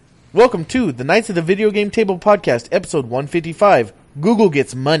Welcome to the Knights of the Video Game Table podcast, episode 155. Google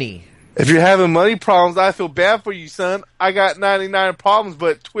gets money. If you're having money problems, I feel bad for you, son. I got 99 problems,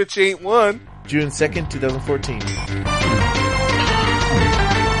 but Twitch ain't one. June 2nd, 2014.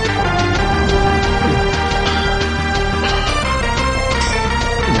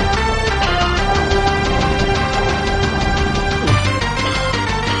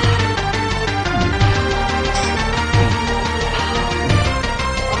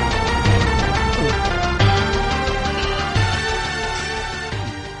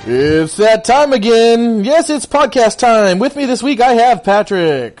 It's that time again. Yes, it's podcast time. With me this week, I have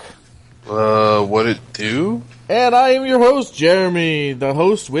Patrick. What it do? And I am your host, Jeremy, the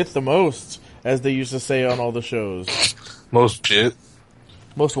host with the most, as they used to say on all the shows. Most shit.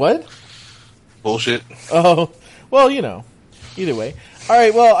 Most what? Bullshit. Oh, well, you know. Either way. All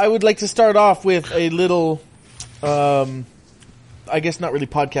right, well, I would like to start off with a little, I guess not really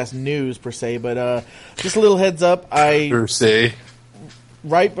podcast news per se, but just a little heads up. Per se.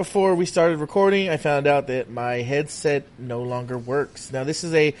 Right before we started recording, I found out that my headset no longer works. Now, this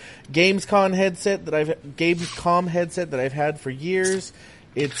is a Gamescom headset that I've had for years.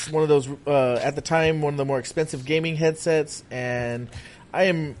 It's one of those, at the time, one of the more expensive gaming headsets, and I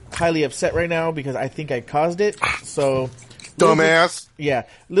am highly upset right now because I think I caused it. So, dumbass.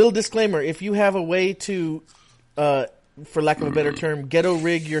 Little disclaimer: if you have a way to, for lack of a better term, ghetto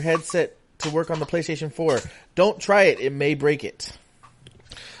rig your headset to work on the PlayStation 4, don't try it. It may break it.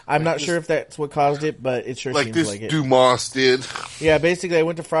 I'm not sure if that's what caused it, but it sure seems like it. Like this Dumas did. Yeah, basically I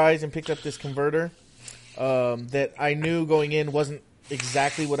went to Fry's and picked up this converter that I knew going in wasn't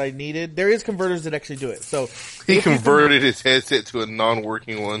exactly what I needed. There is converters that actually do it. So he converted his headset to a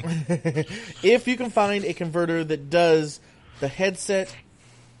non-working one. If you can find a converter that does the headset,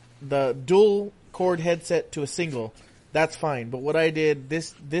 the dual cord headset to a single, that's fine. But what I did,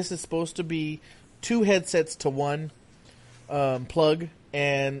 this is supposed to be two headsets to one plug.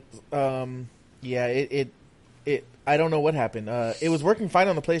 And, it I don't know what happened. It was working fine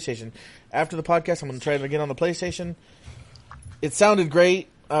on the PlayStation. After the podcast, I'm going to try it again on the PlayStation. It sounded great.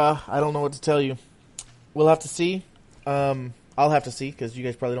 I don't know what to tell you. We'll have to see. I'll have to see, because you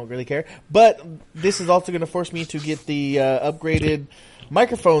guys probably don't really care. But this is also going to force me to get the, upgraded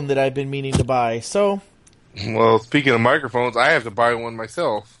microphone that I've been meaning to buy, so. Well, speaking of microphones, I have to buy one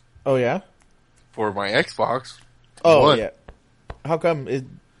myself. Oh, yeah? For my Xbox. Oh, One. Yeah. How come?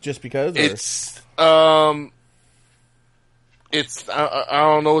 Just because? Or? I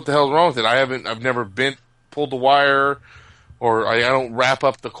don't know what the hell's wrong with it. I've never pulled the wire, or I don't wrap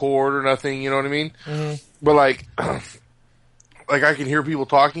up the cord or nothing, you know what I mean? Mm-hmm. But like I can hear people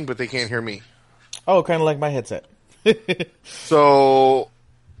talking, but they can't hear me. Oh, kind of like my headset. So,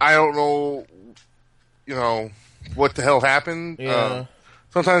 I don't know, what the hell happened. Yeah.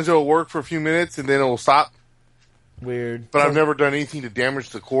 Sometimes it'll work for a few minutes and then it'll stop. Weird. But I've never done anything to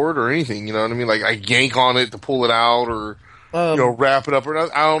damage the cord or anything, you know what I mean? Like, I yank on it to pull it out or, wrap it up or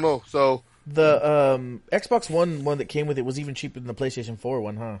nothing. I don't know, so. The, Xbox One that came with it was even cheaper than the PlayStation 4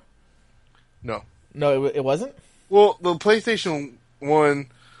 one, huh? No. No, it wasn't? Well, the PlayStation 1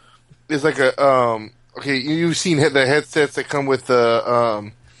 is like a, okay, you've seen the headsets that come with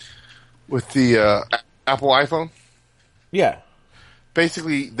the Apple iPhone? Yeah.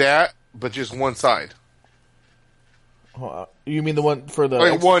 Basically that, but just one side. You mean the one for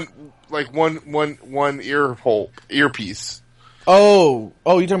the one earpiece. Oh,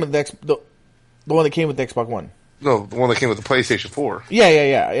 you're talking about the one that came with the Xbox One. No, the one that came with the PlayStation 4.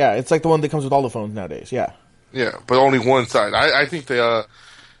 Yeah. It's like the one that comes with all the phones nowadays. Yeah. Yeah, but only one side. I think the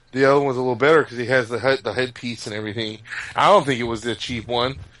other one's a little better because it has the headpiece and everything. I don't think it was the cheap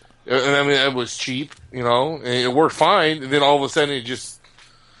one. I mean, it was cheap, and it worked fine. And then all of a sudden, it just.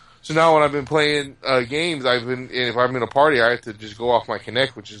 So now when I've been playing games, if I'm in a party, I have to just go off my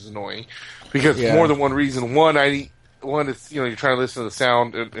Kinect, which is annoying. Because for more than one reason. One is, you're trying to listen to the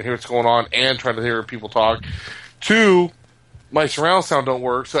sound and hear what's going on and trying to hear people talk. Two, my surround sound don't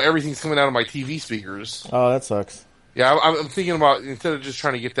work, so everything's coming out of my TV speakers. Oh, that sucks. Yeah, I'm thinking about, instead of just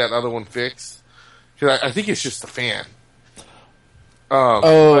trying to get that other one fixed, because I think it's just the fan.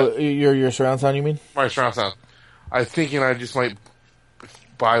 Your surround sound, you mean? My surround sound. I'm thinking I just might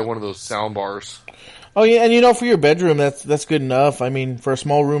buy one of those sound bars. Oh yeah, and for your bedroom, that's good enough. I mean, for a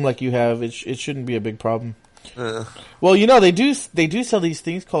small room like you have, it shouldn't be a big problem. Well, they do sell these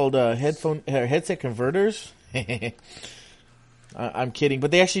things called headset converters. I'm kidding, but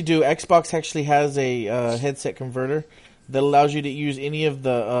they actually do. Xbox actually has a headset converter that allows you to use any of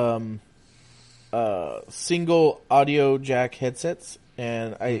the single audio jack headsets,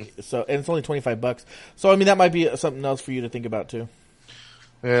 and it's only $25. So I mean, that might be something else for you to think about too.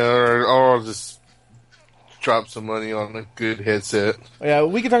 Yeah, or I'll just drop some money on a good headset. Yeah,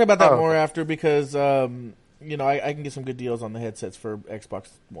 we can talk about that Oh. more after because I can get some good deals on the headsets for Xbox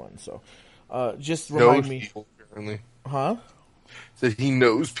One. So just remind Knows me, people, apparently. huh? Said he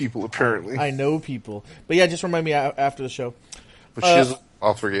knows people, apparently. I know people, but yeah, just remind me after the show. But shizzle,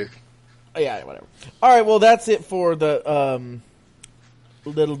 I'll forget. Yeah, whatever. All right, well that's it for the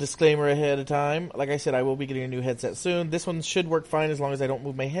little disclaimer ahead of time. Like I said, I will be getting a new headset soon. This one should work fine as long as I don't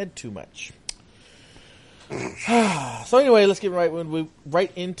move my head too much. So anyway, let's get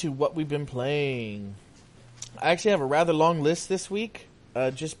right into what we've been playing. I actually have a rather long list this week,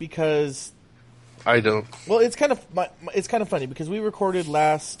 just because. I don't. Well, it's kind of funny because we recorded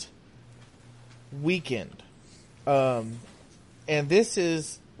last weekend, and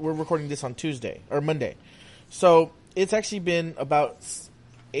we're recording this on Tuesday or Monday, so it's actually been about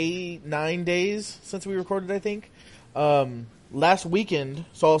 8-9 days since we recorded. I think last weekend.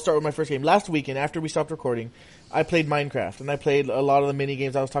 So I'll start with my first game. Last weekend, after we stopped recording, I played Minecraft and I played a lot of the mini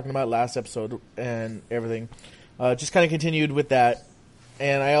games I was talking about last episode and everything. Just kind of continued with that.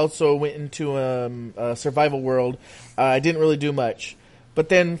 And I also went into a survival world. I didn't really do much. But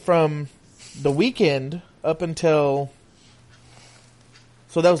then from the weekend up until...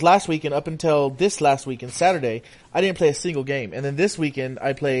 So that was last weekend up until this last weekend, Saturday, I didn't play a single game. And then this weekend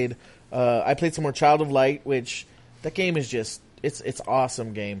I played some more Child of Light, which that game is just... It's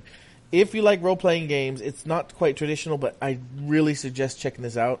awesome game. If you like role-playing games, it's not quite traditional, but I really suggest checking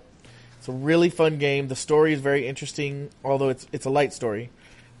this out. It's a really fun game. The story is very interesting, although it's a light story.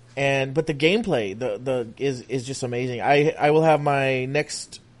 But the gameplay is just amazing. I will have my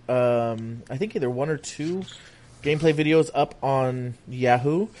next I think either 1 or 2 gameplay videos up on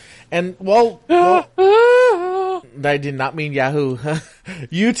Yahoo. And well I did not mean Yahoo.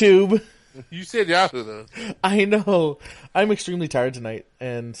 YouTube. You said Yahoo, though. I know. I'm extremely tired tonight,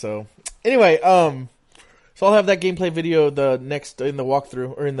 and so anyway, so I'll have that gameplay video in the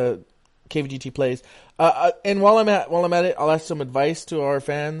walkthrough or in the KVGT plays. And while I'm at it, I'll ask some advice to our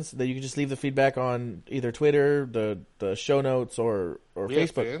fans that you can just leave the feedback on either Twitter, the show notes, or We Facebook.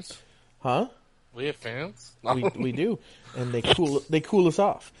 have fans? Huh? We have fans? We do, and they cool us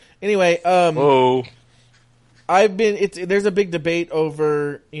off. Anyway, Oh. there's a big debate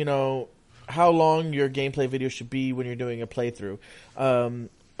over how long your gameplay video should be when you're doing a playthrough.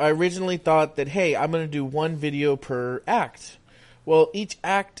 I originally thought that, hey, I'm going to do 1 video per act. Well, each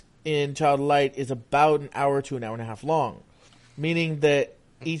act in Child of Light is about an hour to an hour and a half long, meaning that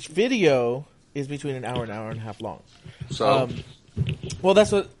each video is between an hour and a half long. So? Well,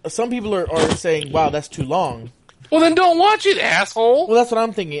 that's what some people are saying. Wow, that's too long. Well, then don't watch it, asshole! Well, that's what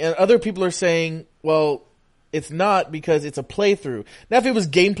I'm thinking. And other people are saying, well, it's not because it's a playthrough. Now, if it was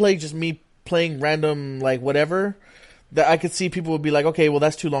gameplay, just me playing random, like, whatever, that I could see people would be like, okay, well,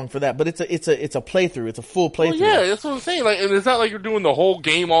 that's too long for that. But it's a playthrough. It's a full playthrough. Well, yeah, that's what I'm saying. Like, and it's not like you're doing the whole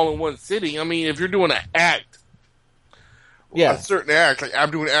game all in one sitting. I mean, if you're doing an act, Yeah. a certain act, like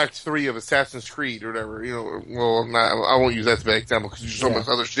I'm doing Act 3 of Assassin's Creed or whatever, well, I won't use that as a bad example because there's so much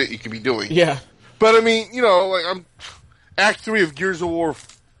other shit you could be doing. Yeah. But I mean, like I'm Act 3 of Gears of War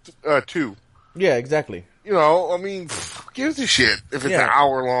 2. Yeah, exactly. I mean, who gives a shit if it's an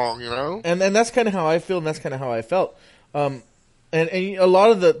hour long, And that's kind of how I feel, and that's kind of how I felt. And a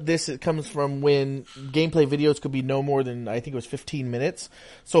lot of it comes from when gameplay videos could be no more than, I think it was 15 minutes.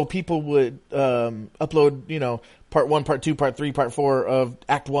 So people would upload, part 1, part 2, part 3, part 4 of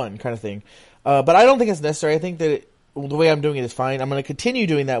Act 1 kind of thing. But I don't think it's necessary. I think that the way I'm doing it is fine. I'm going to continue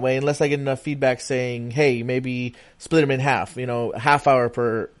doing that way unless I get enough feedback saying, hey, maybe split them in half, a half hour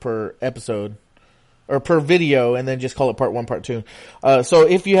per episode. Or per video, and then just call it part 1, part 2. So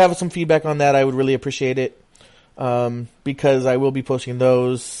if you have some feedback on that, I would really appreciate it. Because I will be posting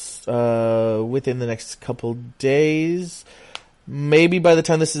those within the next couple days. Maybe by the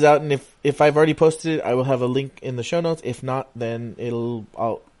time this is out, and if I've already posted it, I will have a link in the show notes. If not, then it'll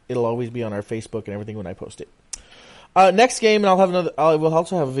always be on our Facebook and everything when I post it. Next game, and I will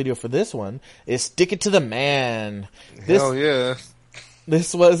also have a video for this one, is Stick It to the Man. Hell yeah.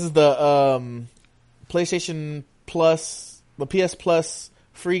 This was the PlayStation Plus, the PS Plus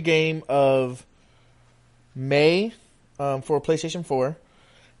free game of May for PlayStation 4,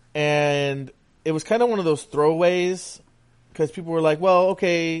 and it was kind of one of those throwaways because people were like, well,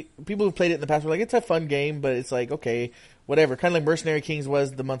 okay, people who played it in the past were like, it's a fun game, but it's like, okay, whatever, kind of like Mercenary Kings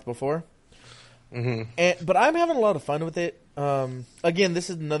was the month before. Mm-hmm. But I'm having a lot of fun with it. Again, this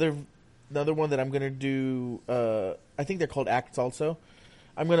is another one that I'm going to do, I think they're called acts also.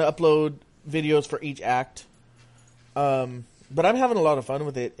 I'm going to upload videos for each act. But I'm having a lot of fun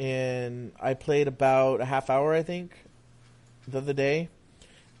with it, and I played about a half hour, I think, the other day.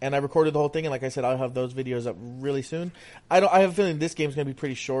 and I recorded the whole thing. And like I said, I'll have those videos up really soon. I have a feeling this game's going to be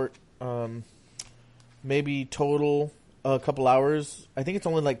pretty short. Maybe total a couple hours. I think it's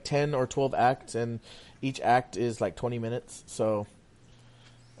only like 10 or 12 acts, and each act is like 20 minutes. So,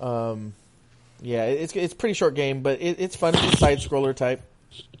 yeah, it's a pretty short game, but it's fun. It's a side scroller type.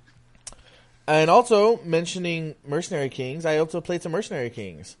 And also mentioning Mercenary Kings, I also played some Mercenary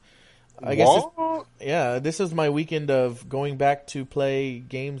Kings. I guess this is my weekend of going back to play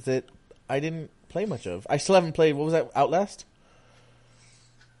games that I didn't play much of. I still haven't played. What was that? Outlast?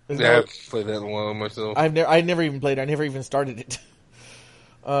 Yeah, I've played that one myself. I never even played it. I never even started it.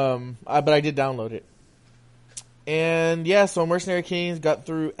 But I did download it. And yeah, so Mercenary Kings got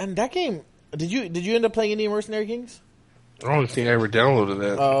through. And that game, did you end up playing any Mercenary Kings? I don't think I ever downloaded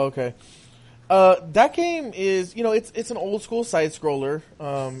that. Oh, okay. That game is, it's an old school side scroller,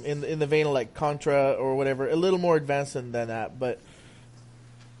 in the vein of like Contra or whatever, a little more advanced than that, but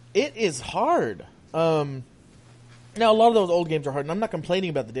it is hard. Now a lot of those old games are hard, and I'm not complaining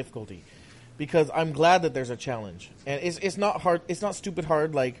about the difficulty, because I'm glad that there's a challenge, and it's not hard, it's not stupid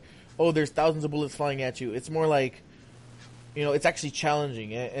hard, like, oh, there's thousands of bullets flying at you. It's more like, it's actually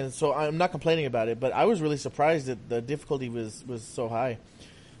challenging, and so I'm not complaining about it, but I was really surprised that the difficulty was so high.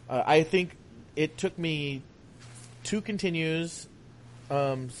 I think it took me 2 continues,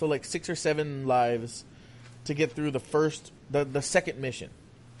 so like 6 or 7 lives to get through the second mission.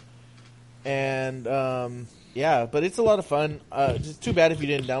 And, yeah, but it's a lot of fun. Just too bad if you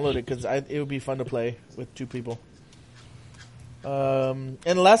didn't download it, because it would be fun to play with 2 people. And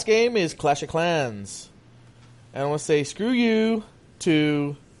the last game is Clash of Clans. And I want to say screw you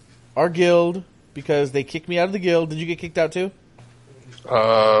to our guild, because they kicked me out of the guild. Did you get kicked out too?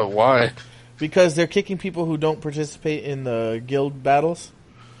 Why? Because they're kicking people who don't participate in the guild battles.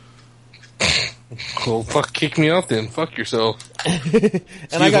 Well, kick me out then. Fuck yourself. And Excuse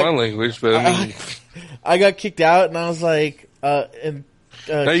my language, but I mean... I got kicked out, and I was like, now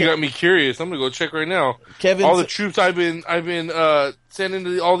you got me curious. I'm gonna go check right now. All the troops I've been sending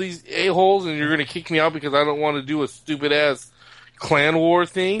to all these a-holes, and you're gonna kick me out because I don't want to do a stupid ass clan war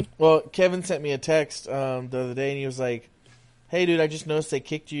thing? Well, Kevin sent me a text the other day, and he was like, hey, dude, I just noticed they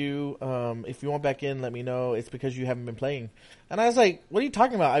kicked you. If you want back in, let me know. It's because you haven't been playing. And I was like, what are you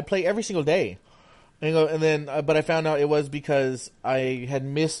talking about? I play every single day. But I found out it was because I had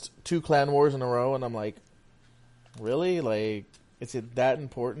missed 2 clan wars in a row, and I'm like, really? Like, is it that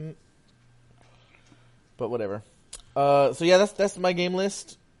important? But whatever. So yeah, that's my game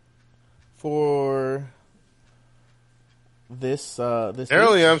list for this.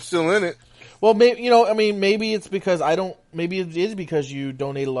 Apparently, I'm still in it. Well, maybe it's because maybe it is because you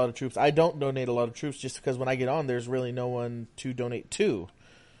donate a lot of troops. I don't donate a lot of troops just because when I get on, there's really no one to donate to.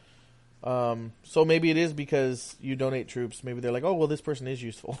 So maybe it is because you donate troops. Maybe they're like, oh, well, this person is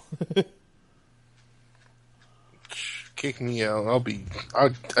useful. Kick me out.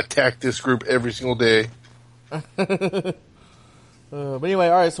 I'll attack this group every single day. But anyway,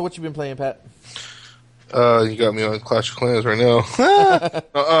 all right. So what you been playing, Pat? You got me on Clash of Clans right now.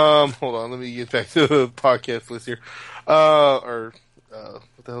 Hold on. Let me get back to the podcast list here. What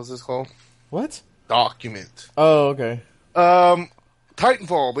the hell is this called? What? Document. Oh, okay.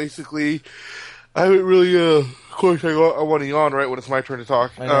 Titanfall, basically. I haven't really, of course, I want to yawn right when it's my turn to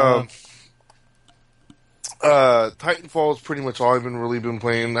talk. I know. Titanfall is pretty much all I've really been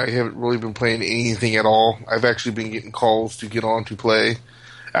playing. I haven't really been playing anything at all. I've actually been getting calls to get on to play.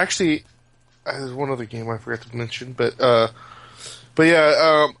 Actually, there's one other game I forgot to mention, but yeah,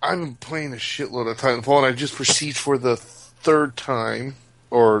 I've been playing a shitload of Titanfall, and I just Prestige for the 3rd time,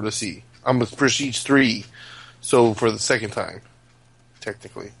 or let's see, I'm a Prestige 3, so for the 2nd time,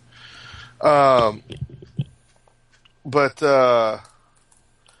 technically. But I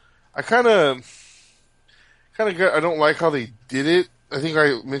kind of I don't like how they did it. I think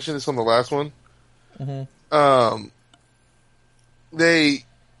I mentioned this on the last one. Mm-hmm.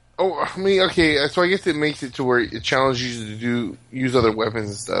 Okay, so I guess it makes it to where it challenges you to use other weapons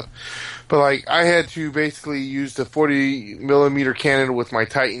and stuff. But like, I had to basically use the 40mm cannon with my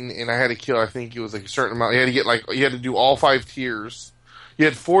Titan, and I had to kill, I think it was like a certain amount. You had to do all 5 tiers. You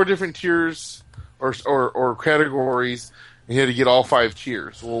had 4 different tiers or categories, and you had to get all 5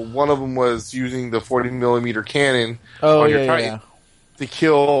 tiers. Well, one of them was using the 40mm cannon on your Titan to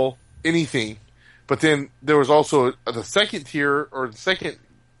kill anything. But then there was also the second tier, or the second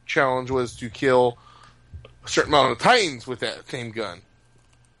challenge was to kill a certain amount of Titans with that same gun.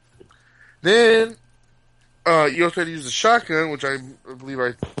 Then you also had to use the shotgun, which I believe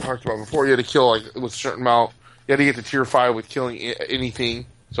I talked about before. You had to kill with a certain amount. You had to get to tier 5 with killing anything.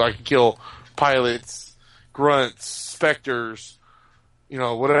 So I could kill pilots, grunts, specters,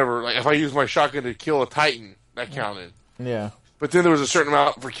 whatever. Like if I use my shotgun to kill a Titan, that counted. Yeah. But then there was a certain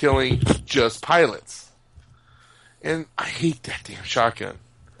amount for killing just pilots. And I hate that damn shotgun.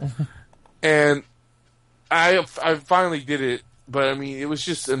 And I finally did it, but I mean, it was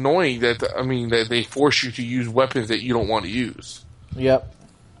just annoying that they force you to use weapons that you don't want to use. Yep.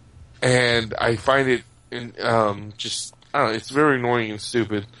 And I find it just, I don't know, it's very annoying and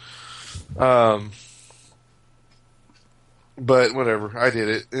stupid. But whatever, I did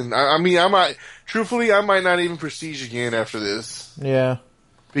it. And I might not even prestige again after this. Yeah.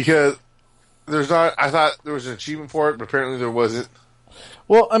 Because I thought there was an achievement for it, but apparently there wasn't.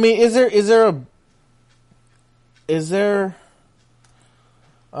 Well, I mean, is there a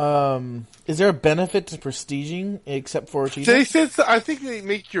benefit to prestiging except for achievement? I think they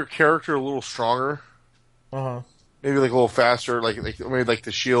make your character a little stronger. Uh-huh. Maybe like a little faster, like maybe like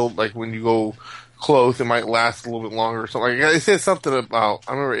the shield, like when you go close, it might last a little bit longer or something. Like, it said something about,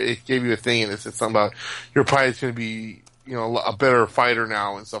 I remember it gave you a thing and it said something about your pilot's going to be, a better fighter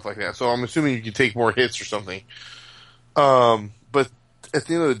now and stuff like that. So I'm assuming you can take more hits or something. But at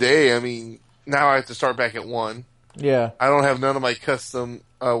the end of the day, I mean, now I have to start back at 1. Yeah. I don't have none of my custom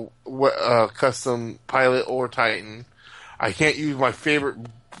pilot or Titan. I can't use my favorite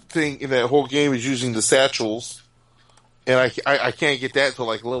thing in that whole game is using the satchels. And I can't get that till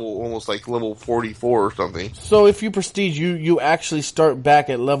almost level 44 or something. So if you prestige, you actually start back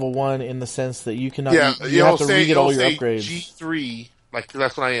at level 1 in the sense that you cannot. Yeah, you have to re-get all your upgrades. G3, like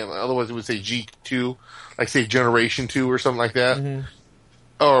that's what I am. Otherwise, it would say G2, like say Generation 2 or something like that. Mm-hmm.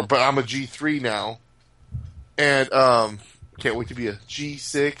 But I'm a G3 now, and can't wait to be a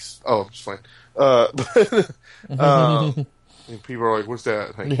G6. Oh, it's fine. People are like, "What's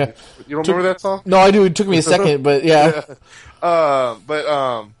that?" Like, yeah. You don't remember that song? No, I do. It took me a second, but yeah. Other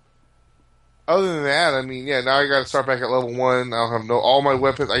than that, I mean, yeah. Now I got to start back at level 1. I'll have all my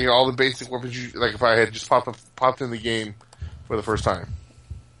weapons. I get all the basic weapons. Like if I had just popped in the game for the first time.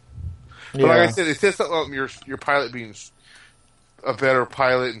 But like I said, it says something about your pilot being a better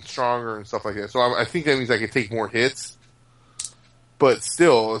pilot and stronger and stuff like that. So I think that means I can take more hits. But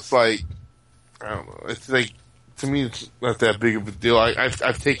still, it's like, I don't know. It's like, to me, it's not that big of a deal. I've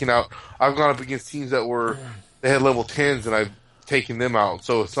gone up against teams they had level 10s and I've taken them out.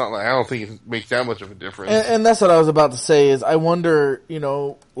 So it's not like, I don't think it makes that much of a difference. And that's what I was about to say is I wonder,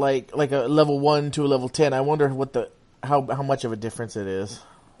 like a level 1 to a level 10, I wonder how much of a difference it is.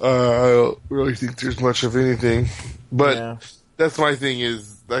 I don't really think there's much of anything. But that's my thing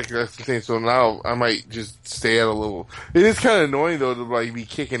is, that's the thing. So now I might just stay at a level. It is kind of annoying though to be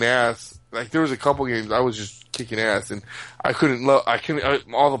kicking ass. Like there was a couple games I was just kicking ass and I couldn't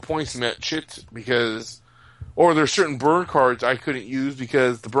all the points meant shit or there's certain burn cards I couldn't use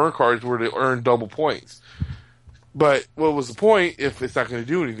because the burn cards were to earn double points. But what was the point if it's not going to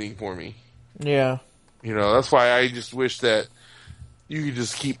do anything for me? Yeah. That's why I just wish that you could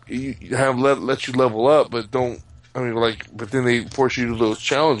just let you level up, but don't. But then they force you to do those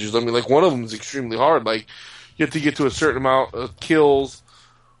challenges. I mean, like one of them is extremely hard. Like you have to get to a certain amount of kills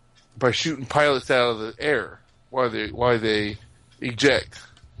by shooting pilots out of the air while they eject.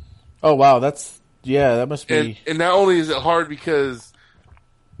 Oh wow, that must be. And not only is it hard because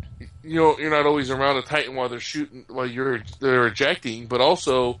you're not always around a Titan while they're shooting they're ejecting, but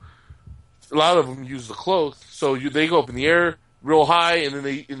also a lot of them use the cloak, so they go up in the air real high, and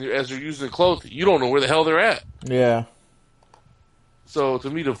then as they're using the cloak, you don't know where the hell they're at. Yeah. So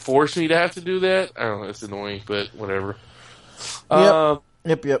to force me to have to do that, I don't know, it's annoying, but whatever.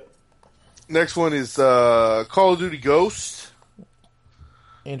 Yep. Next one is Call of Duty Ghost.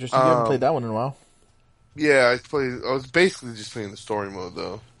 Interesting. You haven't played that one in a while. Yeah, I was basically just playing the story mode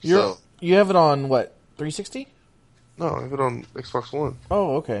though. You have it on what, 360? No, I have it on Xbox One.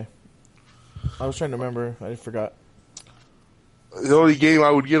 Oh, okay. I was trying to remember. I forgot. The only game I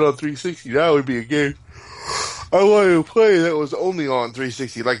would get on 360, that would be a game I wanted to play that was only on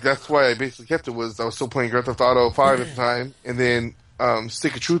 360. Like, that's why I basically kept it, was I was still playing Grand Theft Auto 5 at the time, and then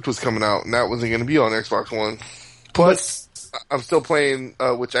Stick of Truth was coming out, and that wasn't going to be on Xbox One. Plus, I'm still playing,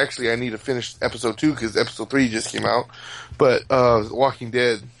 which actually I need to finish Episode 2, because Episode 3 just came out, but Walking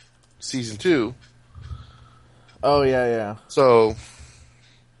Dead Season 2. Oh, yeah. So...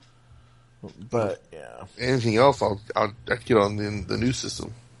 But yeah, anything else, I'll get on the new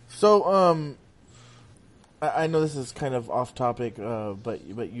system. So I know this is kind of off topic, but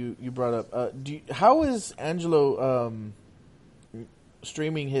you brought up how is Angelo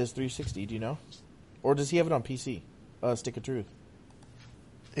streaming his 360? Do you know, or does he have it on PC? Stick of Truth.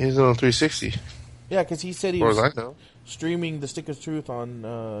 He's on 360. Yeah, because he said he was streaming the Stick of Truth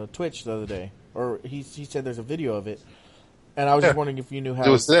on Twitch the other day, or he said there's a video of it. And I was just wondering if you knew how. It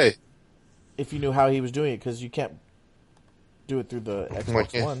was today. If you knew how he was doing it, because you can't do it through the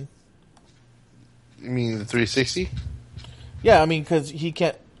Xbox One. You mean the 360? Yeah, I mean, because he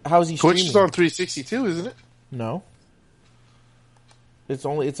can't. How is he streaming? Twitch is on 360 too, isn't it? No. It's a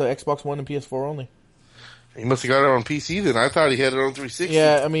Xbox One and PS4 only. He must have got it on PC then. I thought he had it on 360.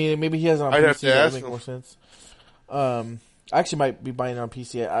 Yeah, I mean, maybe he has it on I'd PC. have to That ask would make him. more sense. I actually might be buying it on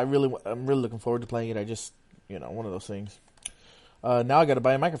PC. I'm really looking forward to playing it. I just, one of those things. Now I got to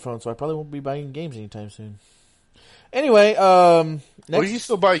buy a microphone, so I probably won't be buying games anytime soon. Anyway, next. Well, you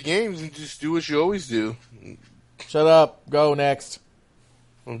still buy games and just do what you always do. Shut up. Go next.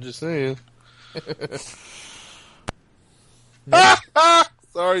 I'm just saying. Next.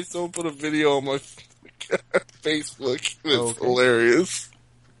 Sorry, someone put a video on my Facebook. It's Okay. hilarious.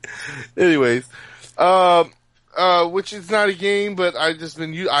 Anyways, which is not a game, but I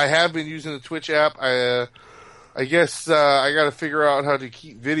have been using the Twitch app. I guess I got to figure out how to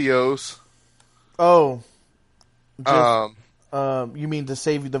keep videos. Oh. Um, You mean to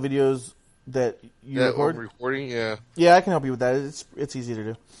save the videos that you that record? recording, yeah. Yeah, I can help you with that. It's easy to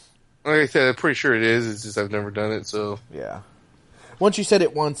do. Like I said, I'm pretty sure it is. It's just I've never done it, so. Yeah. Once you set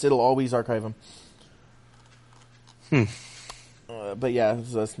it once, it'll always archive them. But yeah,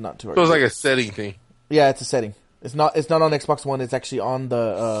 so that's not too hard. So it's like a setting thing. Yeah, it's a setting. It's not on Xbox One. It's actually on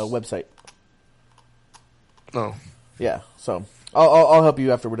the website. No. Yeah, so I'll help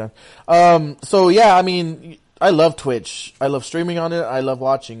you after we're done. So yeah, I mean, I love Twitch. I love streaming on it. I love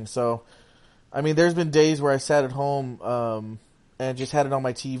watching. So, I mean, there's been days where I sat at home and just had it on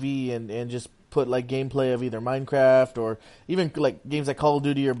my TV and just put like gameplay of either Minecraft or even like games like Call of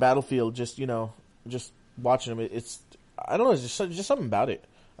Duty or Battlefield. Just just watching them. It's I don't know. It's just something about it.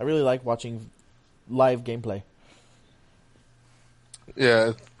 I really like watching live gameplay. Yeah,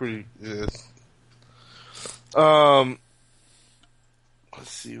 it's pretty. Yeah. Let's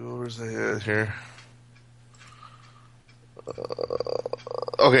see, what was I at here?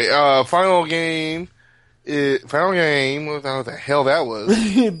 Okay, final game. Final game. What the hell that was?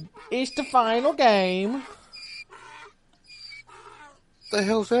 It's the final game. The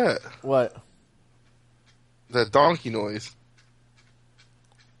hell's that? What? That donkey noise.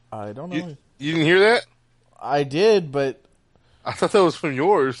 I don't know. You didn't hear that? I did, but I thought that was from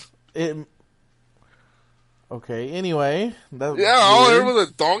yours. Okay. Anyway, that Yeah, all I heard was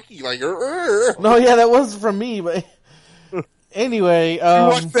a donkey, like. No, yeah, that was from me, but anyway, You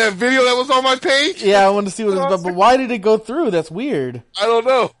watched that video that was on my page? yeah, I wanted to see what it was about, but why did it go through? That's weird. I don't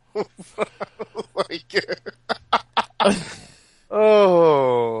know.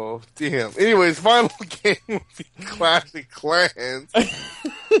 Oh, damn. Anyways, final game would be Clash of Clans.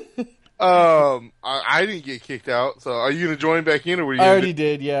 I didn't get kicked out, so are you gonna join back in, or were you? I already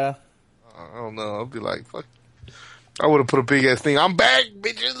did, yeah. I don't know. I'll be like, fuck. I would have put a big ass thing. I'm back,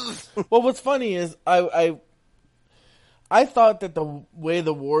 bitches. Well, what's funny is I thought that the way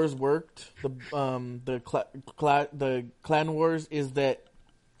the wars worked, the clan wars, is that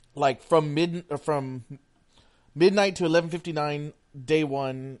like from midnight to 11:59 day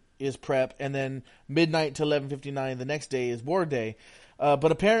one is prep, and then midnight to 11:59 the next day is war day.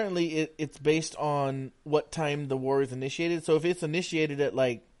 But apparently it's based on what time the war is initiated. So if it's initiated at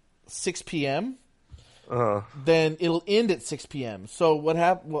like 6 p.m., then it'll end at 6 p.m. So what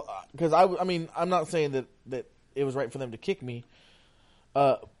happened? Well, because I mean, I'm not saying that it was right for them to kick me.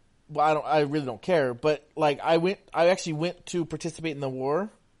 Well, I really don't care. But like, I actually went to participate in the war,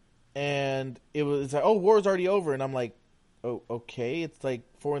 and it was like, oh, war's already over, and I'm like, oh, okay, it's like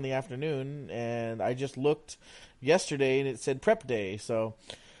 4 p.m, and I just looked yesterday and it said prep day. So,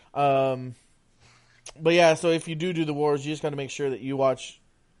 but yeah, so if you do the wars, you just got to make sure that you watch.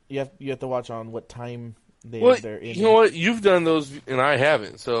 You have to watch on what time they're in. You know what? You've done those, and I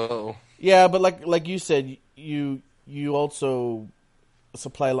haven't. So yeah, but like you said, you also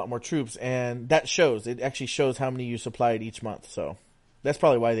supply a lot more troops, and that shows. It actually shows how many you supplied each month. So that's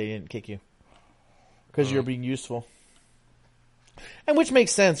probably why they didn't kick you, because you're being useful. And which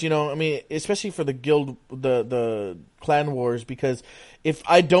makes sense, I mean, especially for the guild, the clan wars, because if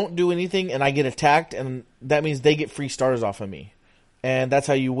I don't do anything and I get attacked, and that means they get free stars off of me. And that's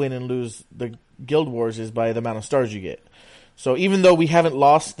how you win and lose the guild wars, is by the amount of stars you get. So even though we haven't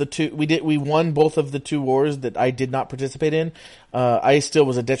lost we won both of the 2 wars that I did not participate in, I still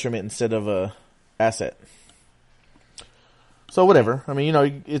was a detriment instead of a asset. So whatever. I mean,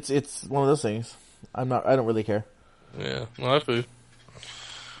 it's one of those things. I don't really care. yeah, no, I feel.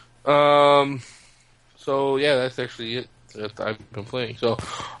 So yeah, that's actually it that I've been playing. So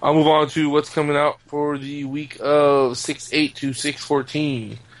I'll move on to what's coming out for the week of 6/8 to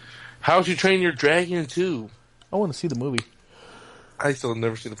 6/14. How to Train Your Dragon 2. I want to see the movie. I still have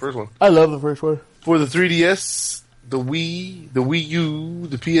never seen the first one. I love the first one. For the 3DS, the Wii, the Wii U,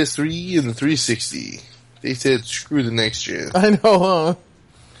 the PS3, and the 360. They said screw the next gen. I know, huh?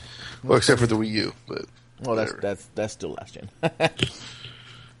 Well, except for the Wii U, but Well, whatever. that's still last gen.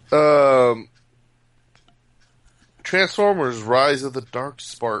 Transformers: Rise of the Dark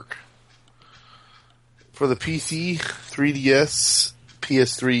Spark for the PC, 3DS,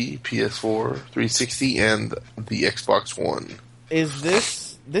 PS3, PS4, 360, and the Xbox One. Is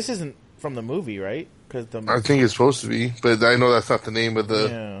this isn't from the movie, right? Because I think it's supposed to be, but I know that's not the name of the.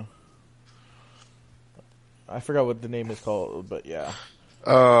 Yeah. I forgot what the name is called, but yeah.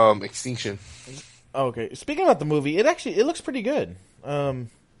 Extinction. Oh, okay. Speaking about the movie, it looks pretty good.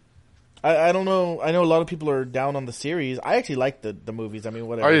 I don't know. I know a lot of people are down on the series. I actually like the movies. I mean,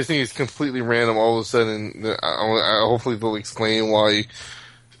 whatever. I just think it's completely random. All of a sudden, hopefully they'll explain why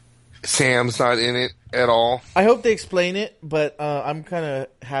Sam's not in it at all. I hope they explain it, but I'm kind of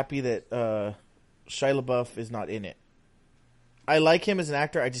happy that Shia LaBeouf is not in it. I like him as an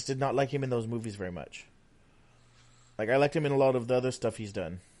actor. I just did not like him in those movies very much. Like, I liked him in a lot of the other stuff he's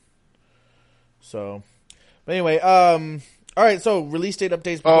done. So, but anyway, all right. So, release date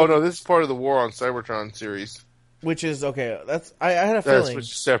updates. Oh no, this is part of the War on Cybertron series. Which is okay. That's I had a That's feeling. which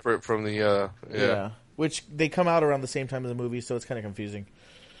is separate from the Yeah. Which they come out around the same time as the movie, so it's kind of confusing.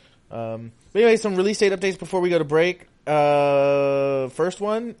 But anyway, some release date updates before we go to break. First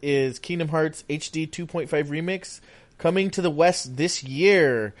one is Kingdom Hearts HD 2.5 Remix coming to the West this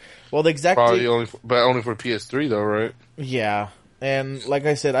year. Well, the exact probably date, only for PS3 though, right? yeah. And like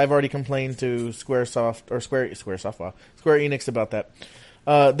I said, I've already complained to Square Enix about that.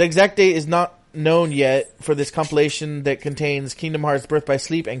 The exact date is not known yet for this compilation that contains Kingdom Hearts Birth by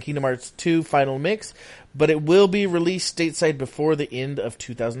Sleep and Kingdom Hearts 2 Final Mix, but it will be released stateside before the end of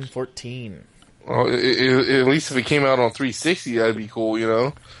 2014. Well, at least if it came out on 360, that'd be cool, you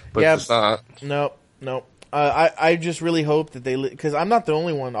know. But Yeah. it's not. No. I just really hope that because I'm not the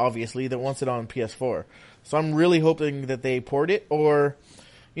only one, obviously, that wants it on PS4. So I'm really hoping that they port it, or,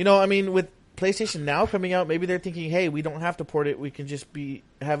 you know, I mean, with PlayStation Now coming out, maybe they're thinking, hey, we don't have to port it, we can just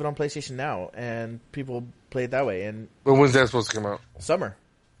have it on PlayStation Now, and people play it that way. And But when's that supposed to come out? summer.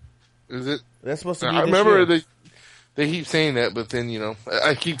 Is it? That's supposed to be I this remember year. they keep saying that, but then, you know,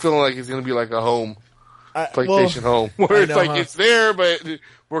 I keep feeling like it's going to be like a home, Well, PlayStation Home, where I it's know, like huh? it's there, but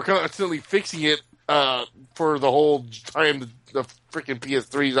we're constantly fixing it for the whole time the freaking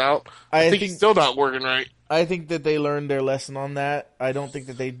PS3's out. I think it's still not working right. I think that they learned their lesson on that. I don't think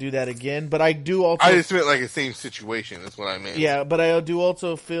that they do that again, but I do also... I just meant like the same situation, that's what I meant. Yeah, but I do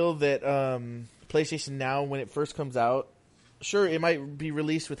also feel that PlayStation Now, when it first comes out, sure, it might be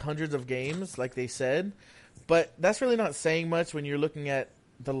released with hundreds of games, like they said, but that's really not saying much when you're looking at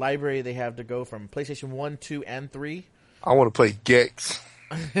the library they have to go from PlayStation 1, 2, and 3. I want to play Gex.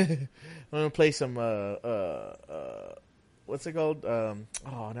 I'm going to play some, what's it called? Now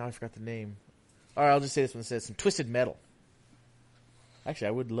I forgot the name. All right, I'll just say this one. It says some Twisted Metal. Actually,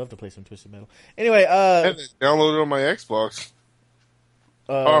 I would love to play some Twisted Metal. Anyway, I had it downloaded on my Xbox.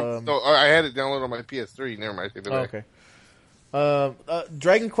 No, I had it downloaded on my PS3. Never mind. I take that back. Okay.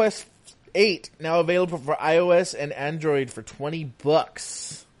 Dragon Quest 8 now available for iOS and Android for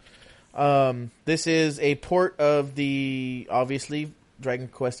 $20. This is a port of the obviously Dragon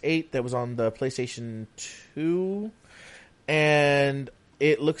Quest 8 that was on the PlayStation 2, and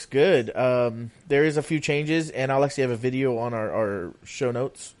it looks good. There is a few changes, and I'll actually have a video on our show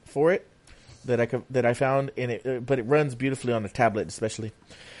notes for it that I found in it, but it runs beautifully on a tablet, especially.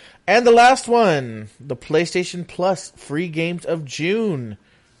 And the last one, the PlayStation Plus free games of June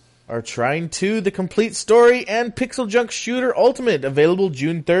are Trine 2, The Complete Story, and Pixel Junk Shooter Ultimate, available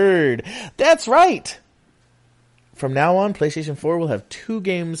June 3rd. That's right! From now on, PlayStation 4 will have 2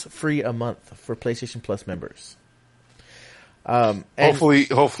 games free a month for PlayStation Plus members. Hopefully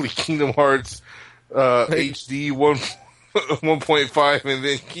Kingdom Hearts HD 1.5 and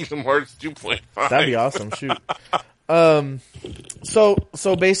then Kingdom Hearts 2.5. That'd be awesome. Shoot.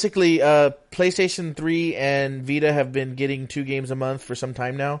 So basically, PlayStation 3 and Vita have been getting 2 games a month for some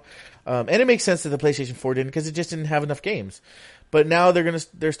time now. And it makes sense that the PlayStation 4 didn't, because it just didn't have enough games. But now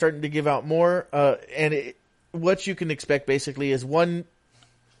they're starting to give out more, what you can expect basically is one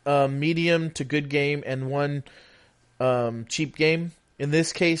medium to good game and one cheap game. In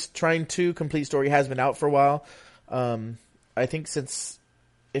this case, Trine 2 Complete Story has been out for a while. I think it's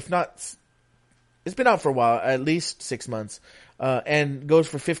been out for a while, at least 6 months, and goes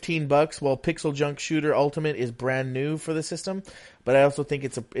for $15. While Pixel Junk Shooter Ultimate is brand new for the system, but I also think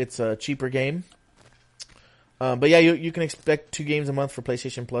it's a cheaper game. But yeah, you can expect 2 games a month for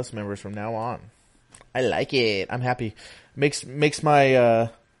PlayStation Plus members from now on. I like it. I'm happy. Makes my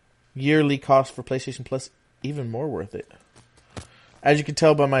yearly cost for PlayStation Plus even more worth it. As you can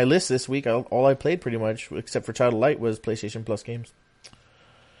tell by my list this week, all I played pretty much, except for Child of Light, was PlayStation Plus games.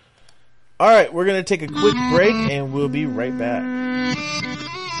 All right, we're going to take a quick break, and we'll be right back.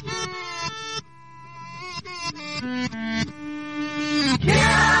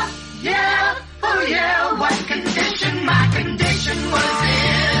 Yeah, oh yeah, what condition my condition was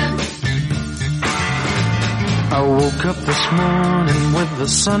in. I woke up this morning with the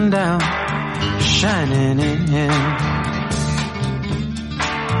sun down, shining in.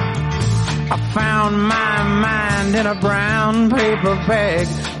 I found my mind in a brown paper bag,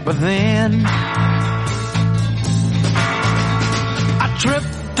 but then I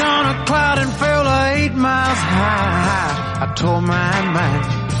tripped on a cloud and fell 8 miles high. I tore my mind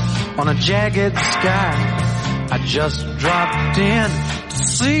on a jagged sky. I just dropped in to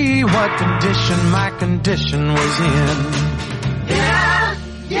see what condition my condition was in.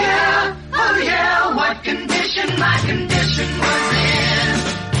 Yeah, oh yeah, what condition my condition was in.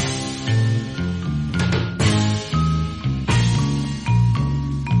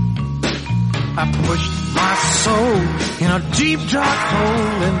 I pushed my soul in a deep dark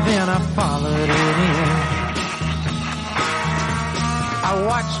hole and then I followed it in. I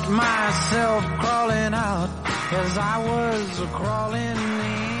watched myself crawling out as I was crawling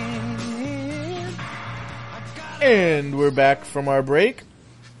in. And we're back from our break.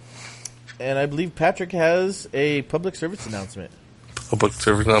 And I believe Patrick has a public service announcement. Public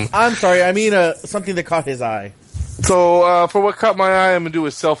service announcement. I'm sorry, I mean something that caught his eye. So, for what caught my eye, I'm going to do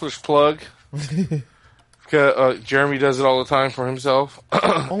a selfish plug. Jeremy does it all the time for himself.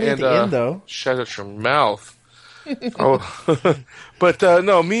 Only at the end, though. Shut up your mouth. But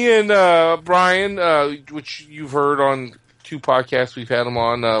no, me and Brian, which you've heard on 2 podcasts we've had him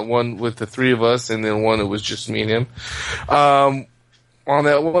on, one with the 3 of us, and then one that was just me and him. On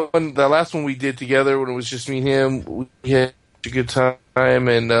that one, the last one we did together when it was just me and him, we had a good time,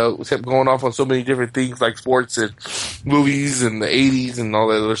 and we kept going off on so many different things like sports and movies and the 80s and all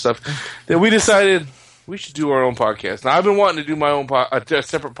that other stuff. Then we decided we should do our own podcast. Now, I've been wanting to do my own a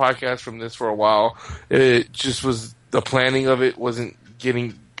separate podcast from this for a while. It just was the planning of it wasn't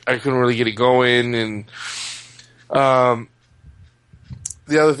getting. I couldn't really get it going, and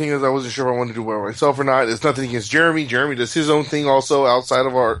the other thing is I wasn't sure if I wanted to do it by myself or not. It's nothing against Jeremy. Jeremy does his own thing also outside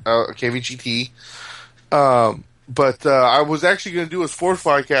of our KVGT. But I was actually going to do a sports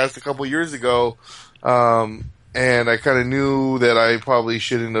podcast a couple years ago. And I kind of knew that I probably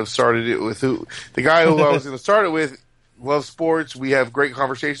shouldn't have started it with the guy who I was going to start it with loves sports. We have great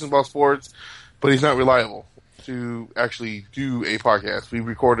conversations about sports, but he's not reliable to actually do a podcast. We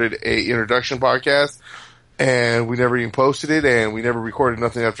recorded a introduction podcast and we never even posted it, and we never recorded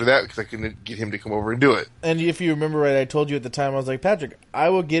nothing after that because I couldn't get him to come over and do it. And if you remember right, I told you at the time, I was like, Patrick, I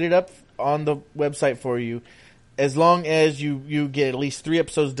will get it up on the website for you as long as you get at least 3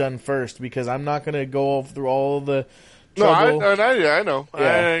 episodes done first, because I'm not going to go through all the trouble. No, I know. Yeah.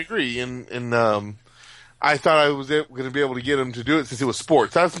 I agree. And I thought I was going to be able to get him to do it since it was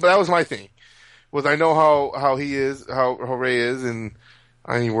sports. That was my thing. Was I know how he is, how Ray is, and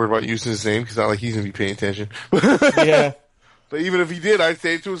I ain't worried about using his name because not like he's going to be paying attention. Yeah. But even if he did, I'd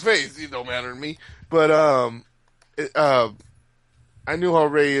say it to his face. It don't matter to me. But I knew how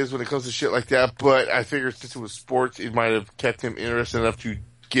Ray is when it comes to shit like that, but I figured since it was sports, it might have kept him interested enough to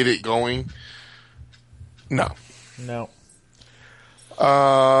get it going. No.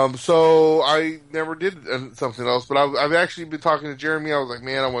 So I never did something else, but I've actually been talking to Jeremy. I was like,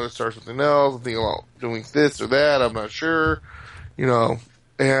 man, I want to start something else. I'm thinking about doing this or that. I'm not sure,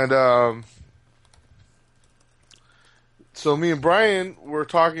 and so me and Brian were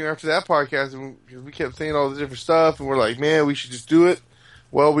talking after that podcast, and we kept saying all the different stuff, and we're like, man, we should just do it.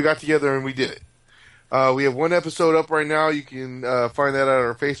 Well, we got together and we did it. We have 1 episode up right now. You can find that on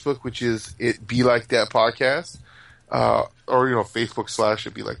our Facebook, which is It Be Like That Podcast, or Facebook /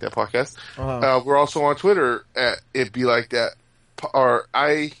 It Be Like That Podcast. Uh-huh. We're also on Twitter at It Be Like That, or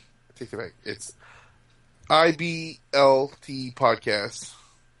I take it back. It's IBLT Podcast.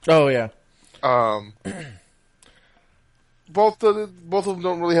 Oh yeah. Both of them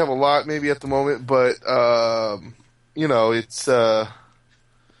don't really have a lot, maybe at the moment, but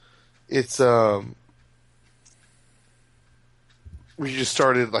we just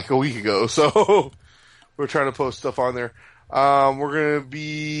started like a week ago, so we're trying to post stuff on there. We're gonna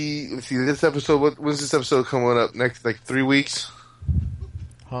be, let's see, this episode. When's this episode coming up? Next, like 3 weeks?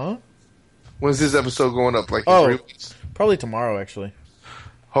 Huh? When's this episode going up? Like in 3 weeks? Probably tomorrow, actually.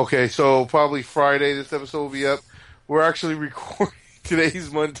 Okay, so probably Friday this episode will be up. We're actually recording,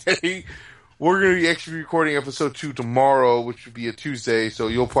 today's Monday. we're going to be actually recording episode 2 tomorrow, which would be a Tuesday. So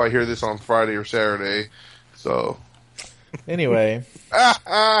you'll probably hear this on Friday or Saturday. So Anyway,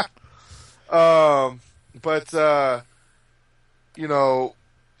 but you know,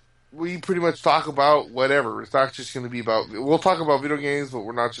 we pretty much talk about whatever. It's not just going to be about. We'll talk about video games, but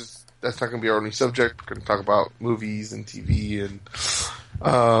we're not just. That's not going to be our only subject. We're going to talk about movies and TV and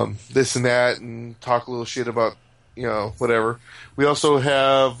this and that, and talk a little shit about, you know, whatever. We also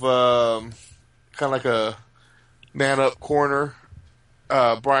have kind of like a man up corner.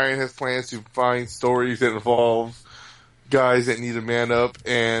 Brian has plans to find stories that involve guys that need a man up,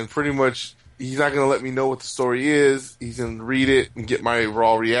 and pretty much he's not going to let me know what the story is. He's going to read it and get my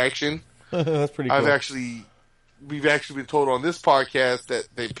raw reaction. that's pretty cool. We've actually been told on this podcast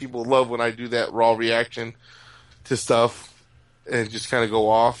that people love when I do that raw reaction to stuff and just kind of go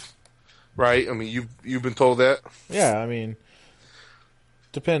off, right? I mean, you've been told that. Yeah, I mean,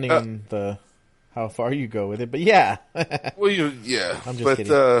 depending on how far you go with it, but yeah. Well, yeah. I'm just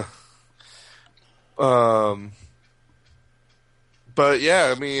kidding. But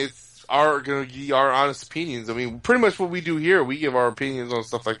yeah, I mean, it's going to be our honest opinions. I mean, pretty much what we do here, we give our opinions on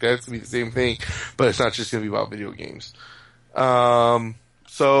stuff like that. It's going to be the same thing, but it's not just going to be about video games. Go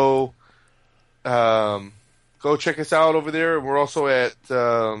check us out over there. We're also at,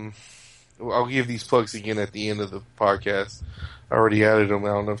 I'll give these plugs again at the end of the podcast. I already added them. I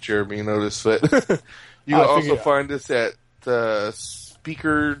don't know if Jeremy noticed, but you can also find us at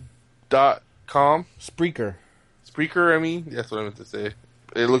Speaker.com. Spreaker, I mean. That's what I meant to say.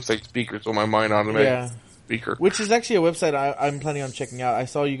 It looks like Speaker, so my mind automatically Speaker. Which is actually a website I'm planning on checking out. I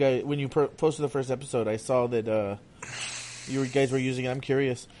saw you guys, when you posted the first episode, I saw that you guys were using it. I'm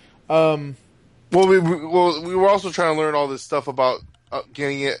curious. Well, we were also trying to learn all this stuff about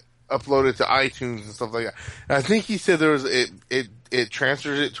getting it uploaded to iTunes and stuff like that. And I think he said there was it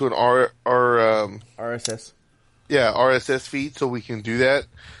transfers it to an RSS. Yeah, RSS feed, so we can do that.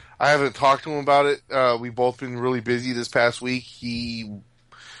 I haven't talked to him about it. We've both been really busy this past week. He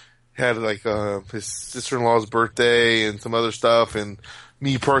had like his sister-in-law's birthday and some other stuff, and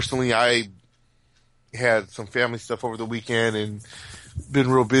me personally, I had some family stuff over the weekend and been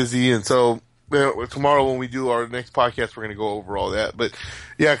real busy, and so tomorrow when we do our next podcast, we're going to go over all that. But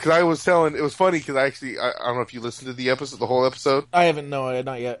yeah, because I was telling, it was funny because I don't know if you listened to the whole episode. I haven't, no,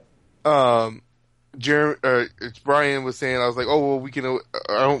 not yet. It's Brian was saying, I was like, oh well, we can.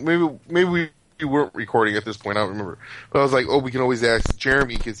 Maybe we weren't recording at this point. I don't remember, but I was like, oh, we can always ask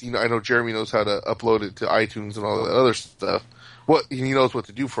Jeremy because I know Jeremy knows how to upload it to iTunes and all that other stuff. He knows what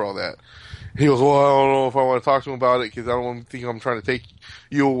to do for all that. He goes, well, I don't know if I want to talk to him about it because I don't think I'm trying to take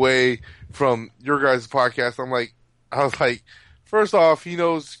you away from your guys' podcast. I was like, first off, he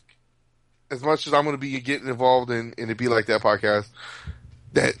knows as much as I'm going to be getting involved in the Be Like That podcast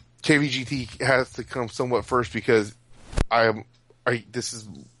that KVGT has to come somewhat first because this is,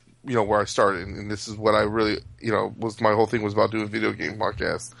 where I started and this is what I really, was my whole thing was about doing video game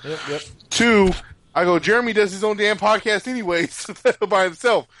podcasts. Yep. 2, I go, Jeremy does his own damn podcast anyways by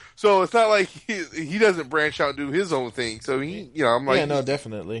himself. So it's not like he doesn't branch out and do his own thing. So I'm like, yeah, no,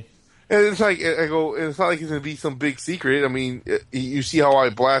 definitely. And it's like, I go, and it's not like it's going to be some big secret. I mean, you see how I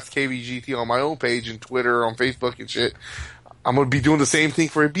blast KVGT on my own page and Twitter, on Facebook and shit. I'm going to be doing the same thing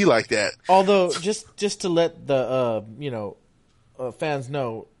for it Be Like That. Although, just to let the, fans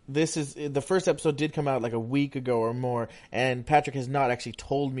know, the first episode did come out like a week ago or more, and Patrick has not actually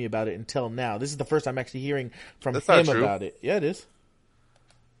told me about it until now. This is the first I'm actually hearing from him about it. Yeah, it is.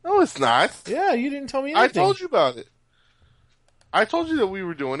 No, it's not. Yeah, you didn't tell me anything. I told you about it. I told you that we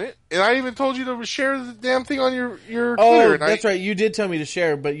were doing it, and I even told you to share the damn thing on your Twitter. Oh, that's right. You did tell me to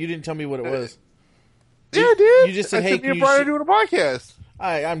share, but you didn't tell me what it was. Yeah, I did. You just said, "Hey, can you Brian doing a podcast?"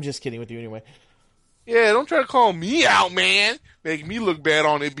 I'm just kidding with you anyway. Yeah, don't try to call me out, man. Make me look bad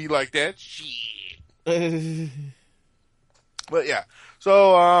on it. Be like that. Shit. But yeah,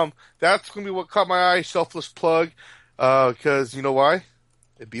 so that's gonna be what caught my eye. Selfless plug, because you know why?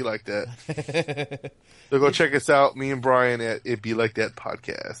 It Be Like That. So go check us out, me and Brian at It Be Like That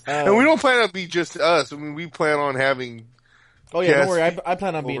podcast. And we don't plan to be just us. I mean, we plan on having. Oh yeah, don't worry. I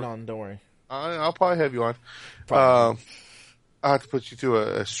plan on being on. Don't worry. I'll probably have you on. I'll have to put you through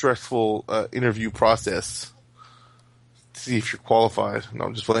a stressful interview process to see if you're qualified. No,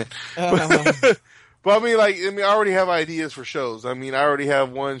 I'm just playing. But I already have ideas for shows. I mean, I already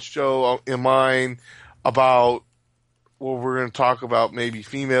have one show in mind about what we're going to talk about, maybe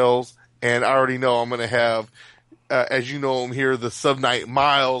females, and I already know I'm going to have, as you know, I'm here, the Subnight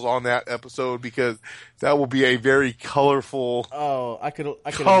Miles on that episode because that will be a very colorful. Oh, I could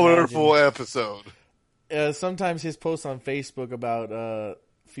colorful imagine. Episode. Sometimes his posts on Facebook about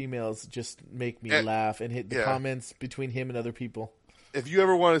females just make me And- laugh, and hit the yeah. comments between him and other people. If you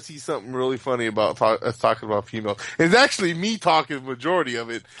ever want to see something really funny about us talking about females, it's actually me talking the majority of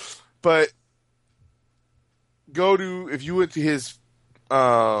it. But if you went to his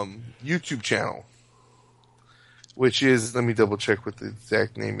YouTube channel, which is, let me double check what the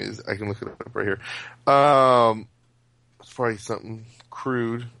exact name is. I can look it up right here. It's probably something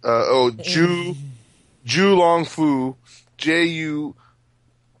crude. Ju Long Fu, Ju,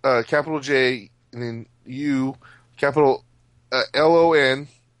 capital J, and then U, capital Lon,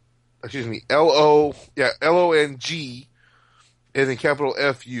 excuse me, Long, and then capital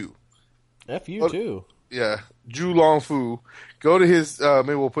Fu. F you too. Yeah, Ju Long Fu. Go to his,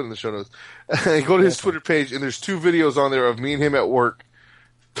 maybe we'll put it in the show notes. Go to his Twitter page, and there's 2 videos on there of me and him at work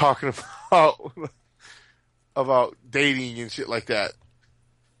talking about dating and shit like that.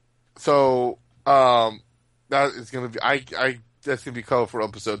 So, that is gonna be, that's gonna be a colorful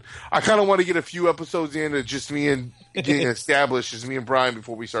episode. I kind of want to get a few episodes in of just me and getting established as me and Brian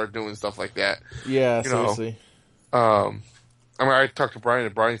before we start doing stuff like that. Yeah, You know. seriously. I mean, I talked to Brian,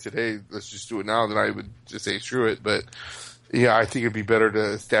 and Brian said, "Hey, let's just do it now." Then I would just say, "Screw it." But yeah, I think it'd be better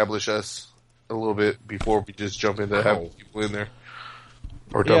to establish us a little bit before we just jump into having people in there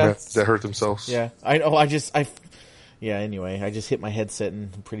or Yeah. dumbasses that hurt themselves. Yeah, I know. Yeah. Anyway, I just hit my headset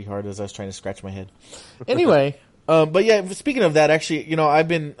and pretty hard as I was trying to scratch my head. Anyway, but yeah, speaking of that, actually, you know, I've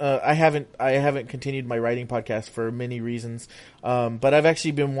been, I haven't continued my writing podcast for many reasons. But I've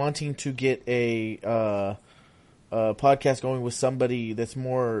actually been wanting to get a podcast going with somebody that's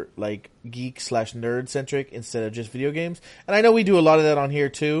more like geek/nerd centric instead of just video games. And I know we do a lot of that on here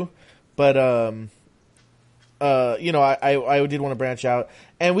too, but you know, I did want to branch out,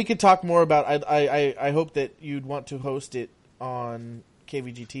 and we could talk more about. I hope that you'd want to host it on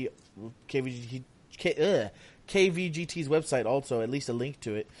KVGT's website also, at least a link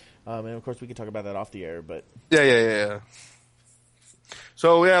to it, and of course we could talk about that off the air. But Yeah.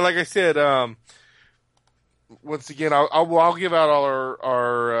 So yeah, like I said, once again, I'll give out all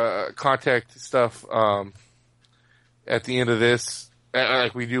our contact stuff at the end of this,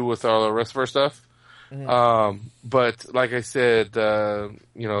 like we do with all the rest of our stuff. Mm-hmm. But like I said,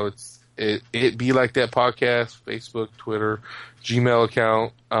 you know, it be like that podcast, Facebook, Twitter, Gmail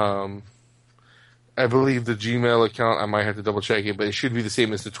account. I believe the Gmail account, I might have to double check it, but it should be the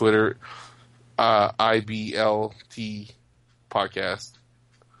same as the Twitter, IBLT podcast.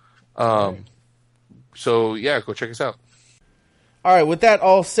 So yeah, go check us out. all right, with that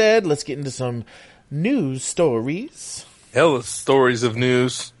all said, let's get into some news stories. Hella stories of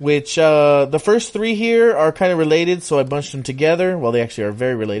news. Which the first 3 here are kind of related, so I bunched them together. Well, they actually are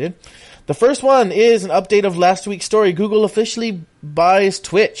very related. The first one is an update of last week's story. Google officially buys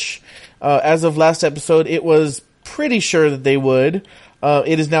Twitch. As of last episode, it was pretty sure that they would.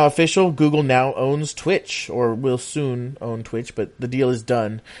 It is now official. Google now owns Twitch, or will soon own Twitch, but the deal is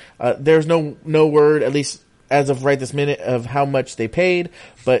done. There's no word, at least as of right this minute, of how much they paid,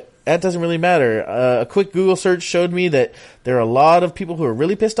 but that doesn't really matter. A quick Google search showed me that there are a lot of people who are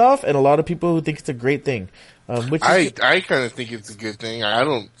really pissed off and a lot of people who think it's a great thing. Which is I kind of think it's a good thing. I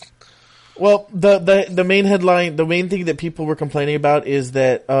don't. well, the main headline, the main thing that people were complaining about is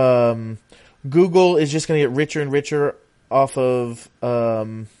that Google is just going to get richer and richer off of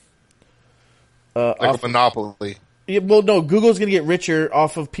Like a monopoly. Yeah, well, no, Google's going to get richer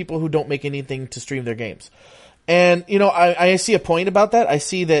off of people who don't make anything to stream their games. And, you know, I see a point about that. I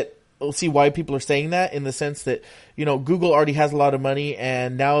see why people are saying that, in the sense that, you know, Google already has a lot of money,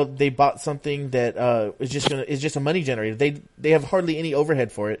 and now they bought something that is just a money generator. They have hardly any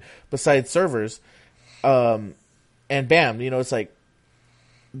overhead for it besides servers. And bam, you know, it's like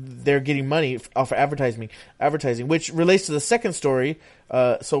they're getting money off of advertising, which relates to the second story.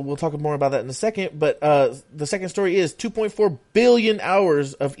 So we'll talk more about that in a second. But the second story is 2.4 billion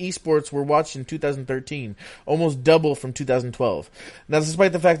hours of esports were watched in 2013, almost double from 2012. Now,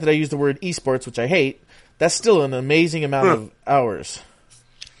 despite the fact that I use the word esports, which I hate, that's still an amazing amount of hours.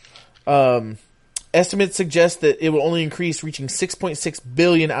 Estimates suggest that it will only increase, reaching 6.6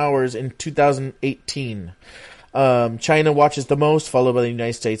 billion hours in 2018. China watches the most, followed by the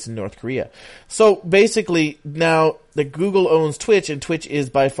United States and North Korea. So basically, now that Google owns Twitch, and Twitch is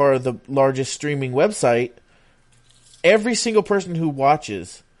by far the largest streaming website, every single person who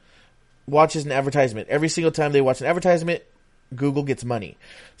watches an advertisement. Every single time they watch an advertisement, Google gets money.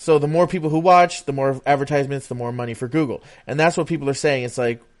 So the more people who watch, the more advertisements, the more money for Google. And that's what people are saying. It's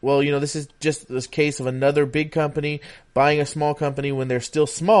like, well, you know, this is just this case of another big company buying a small company when they're still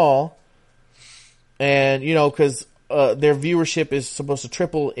small. And, you know, because their viewership is supposed to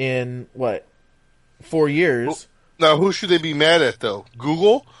triple in, 4 years? Now, who should they be mad at, though?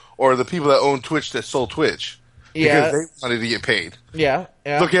 Google or the people that own Twitch that sold Twitch? Yeah. Because they wanted to get paid. Yeah.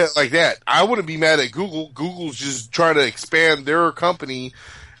 Look at it like that. I wouldn't be mad at Google. Google's just trying to expand their company,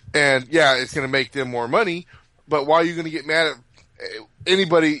 and yeah, it's going to make them more money. But why are you going to get mad at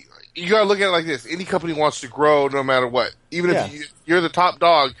anybody? You got to look at it like this. Any company wants to grow no matter what. Even if you're the top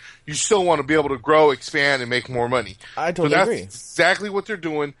dog, you still want to be able to grow, expand, and make more money. I totally that's agree. Exactly what they're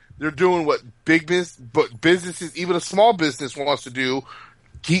doing. They're doing what businesses, even a small business, wants to do.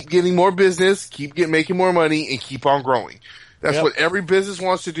 Keep getting more business, making more money, and keep on growing. That's what every business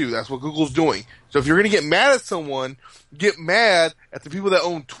wants to do. That's what Google's doing. So if you're going to get mad at someone, get mad at the people that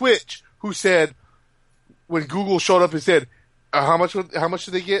own Twitch who said, when Google showed up and said, how much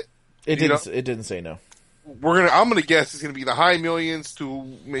did they get? It didn't say no. I'm gonna guess it's gonna be the high millions to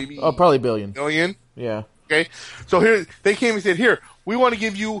maybe probably billion. Million. Yeah. Okay. So here they came and said, "Here, we want to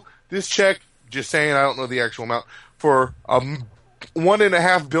give you this check." Just saying, I don't know the actual amount for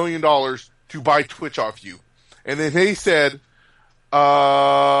 $1.5 billion to buy Twitch off you. And then they said,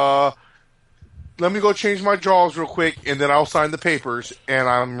 "Let me go change my drawers real quick, and then I'll sign the papers, and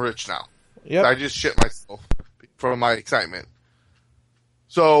I'm rich now." Yep. I just shit myself from my excitement.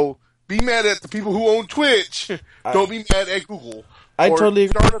 So be mad at the people who own Twitch. Don't be mad at Google. I totally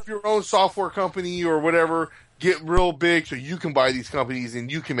agree. Start up your own software company or whatever. Get real big so you can buy these companies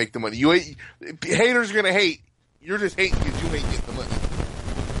and you can make the money. Haters are gonna hate. You're just hating because you ain't getting the money.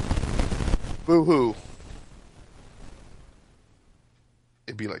 Boo hoo.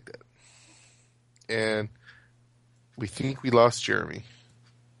 It'd be like that. And we think we lost Jeremy.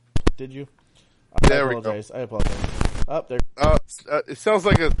 Did you? There we go. I apologize. Up there. It sounds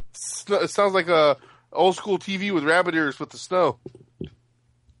like a old school TV with rabbit ears with the snow.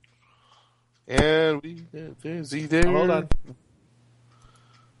 And is he there? Hold on.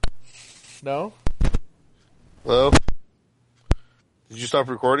 No. Hello. Did you stop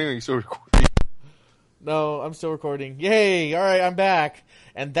recording? Or are you still recording? No, I'm still recording. Yay! All right, I'm back,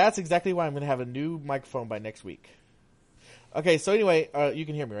 and that's exactly why I'm going to have a new microphone by next week. Okay, so anyway, you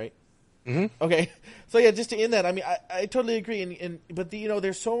can hear me, right? Mm-hmm. Okay, so yeah, just to end that, I mean, I totally agree, but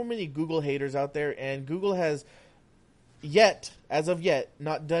there's so many Google haters out there, and Google has as of yet,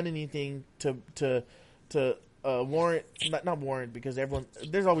 not done anything to warrant, not warrant, because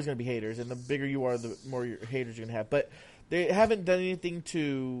there's always going to be haters, and the bigger you are, the more haters you're going to have, but they haven't done anything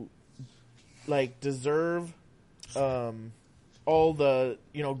to, like, deserve, all the,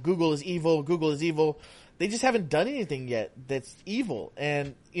 Google is evil. They just haven't done anything yet that's evil.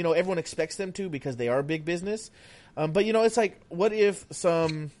 And, everyone expects them to because they are big business. But, it's like, what if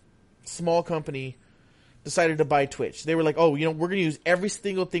some small company decided to buy Twitch? They were like, oh, we're going to use every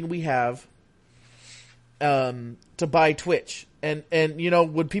single thing we have to buy Twitch. And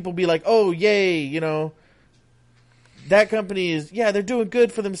would people be like, oh, yay, that company they're doing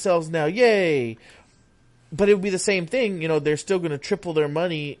good for themselves now, yay. But it would be the same thing, they're still going to triple their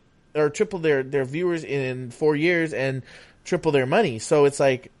money or triple their viewers in 4 years and triple their money. So it's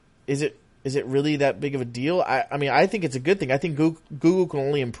like, is it really that big of a deal? I mean, I think it's a good thing. I think Google can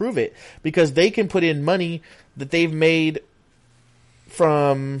only improve it because they can put in money that they've made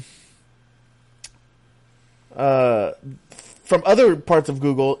from other parts of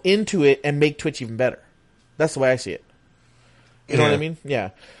Google into it and make Twitch even better. That's the way I see it. You know what I mean? Yeah.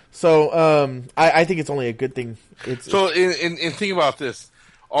 So I think it's only a good thing. And think about this.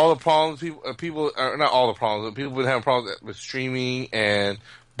 All the problems people not all the problems, but people have been having problems with streaming and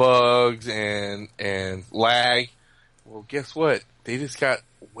bugs and lag. Well, guess what? They just got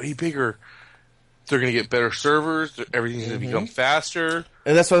way bigger. They're going to get better servers. Everything's going to become faster.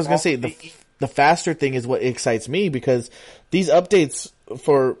 And that's what I was going to say. The faster thing is what excites me because these updates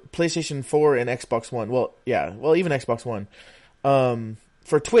for PlayStation 4 and Xbox One, even Xbox One,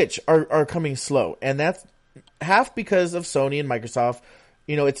 for Twitch are coming slow. And that's half because of Sony and Microsoft.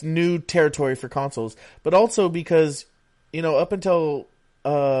 It's new territory for consoles, but also because, up until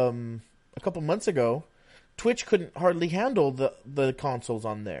a couple months ago, Twitch couldn't hardly handle the consoles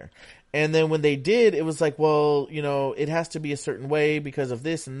on there. And then when they did, it was like, well, it has to be a certain way because of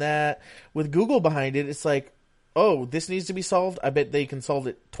this and that. With Google behind it, it's like, oh, this needs to be solved. I bet they can solve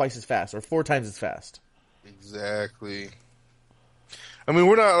it twice as fast or 4 times as fast. Exactly. I mean,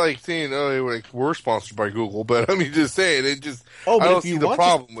 we're not like saying, we're sponsored by Google, but I mean, just saying, I don't see the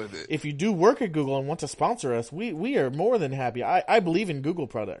problem with it. If you do work at Google and want to sponsor us, we are more than happy. I believe in Google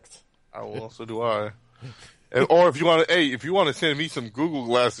products. So do I. Or if you want to send me some Google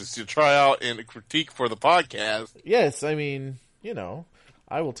glasses to try out and critique for the podcast. Yes, I mean,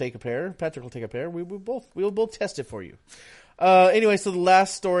 I will take a pair. Patrick will take a pair. We'll both test it for you. Anyway, so the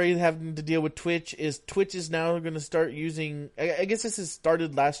last story having to deal with Twitch is now going to start using. I guess this has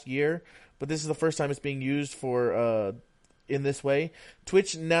started last year, but this is the first time it's being used for in this way.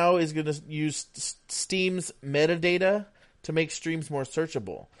 Twitch now is going to use Steam's metadata to make streams more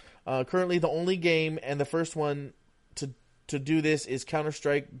searchable. Currently, the only game and the first one to do this is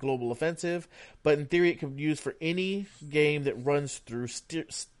Counter-Strike Global Offensive, but in theory, it can be used for any game that runs through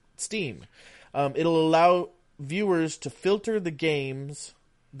Steam. It'll allow viewers to filter the games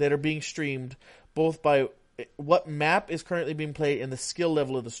that are being streamed both by what map is currently being played and the skill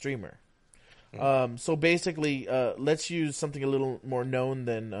level of the streamer. So basically, let's use something a little more known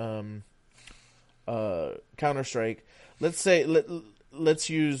than Counter-Strike. Let's say let's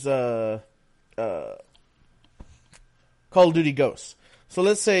use Call of Duty Ghosts. So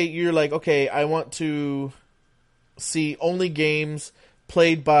let's say you're like, okay, I want to see only games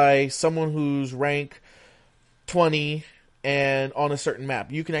played by someone who's rank 20 and on a certain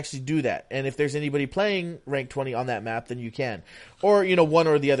map. You can actually do that. And if there's anybody playing rank 20 on that map, then you can. Or, one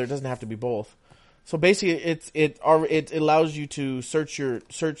or the other. It doesn't have to be both. So basically it allows you to search,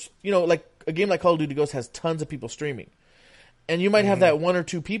 like a game like Call of Duty Ghosts has tons of people streaming. And you might have that one or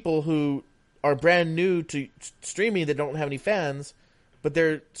two people who are brand new to streaming that don't have any fans, but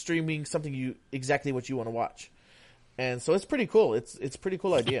they're streaming something exactly what you want to watch. And so it's pretty cool. It's a pretty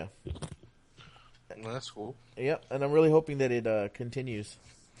cool idea. That's cool. Yep, and I'm really hoping that it continues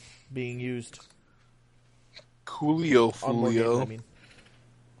being used. Coolio, On more Fulio. games,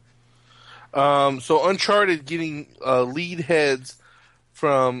 I mean. So Uncharted getting lead heads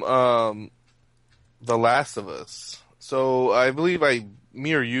from The Last of Us. So I believe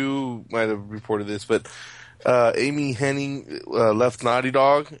me or you might have reported this, but Amy Hennig left Naughty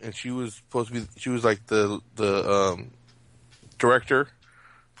Dog, and she was like the director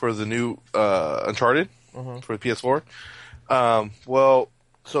for the new Uncharted for the PS4.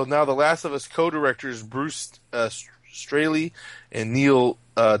 So now The Last of Us co-directors Bruce Straley and Neil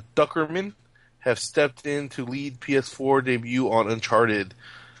Druckmann have stepped in to lead PS4 debut on Uncharted.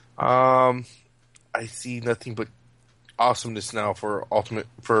 I see nothing but awesomeness now for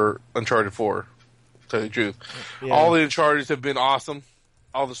Uncharted 4. To tell you the truth, all the Uncharted have been awesome,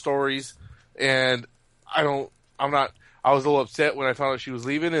 all the stories, and I was a little upset when I found out she was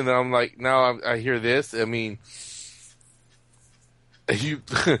leaving, and then I'm like, now I hear this. I mean, you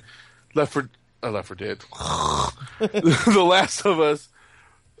Left 4 Dead. The Last of Us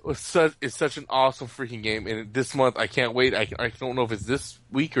is such an awesome freaking game, and this month I can't wait. I don't know if it's this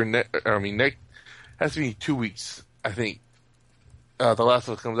week or next. Next has to be 2 weeks. I think The Last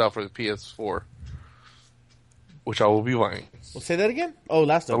of Us comes out for the PS4, which I will be buying. Well, say that again? Oh,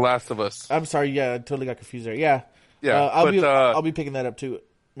 The The Last of Us. I'm sorry. Yeah, I totally got confused there. Yeah. Yeah, I'll be picking that up too,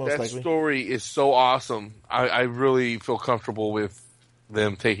 most that likely. story is so awesome. I really feel comfortable with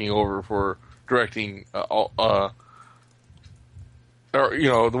them taking over for directing, or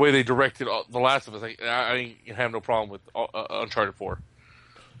the way they directed The Last of Us. I have no problem with Uncharted 4.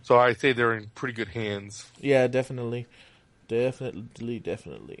 So I say they're in pretty good hands. Yeah, definitely. Yeah,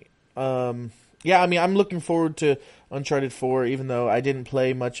 I mean, I'm looking forward to Uncharted 4, even though I didn't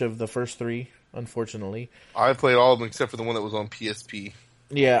play much of the first three, unfortunately. I played all of them except for the one that was on PSP.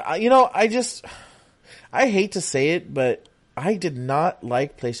 Yeah, I hate to say it, but I did not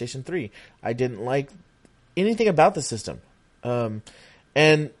like PlayStation 3. I didn't like anything about the system. And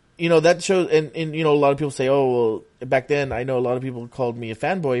that shows, and a lot of people say, oh, well, back then, I know a lot of people called me a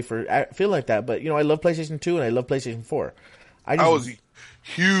fanboy for feeling like that, but, I love PlayStation 2 and I love PlayStation 4. I was a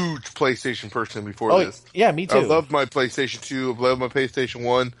huge PlayStation person before this. Yeah, me too. I loved my PlayStation 2, I loved my PlayStation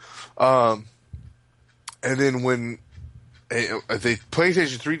 1. And then when the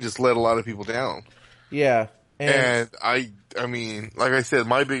PlayStation 3 just let a lot of people down. Yeah. And I mean, like I said,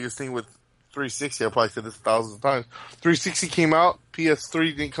 my biggest thing with 360, I probably said this thousands of times. 360 came out,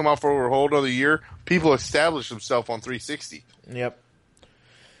 PS3 didn't come out for over a whole other year. People established themselves on 360. Yep.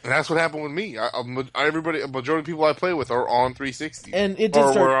 And that's what happened with me. A majority of people I play with are on 360. And it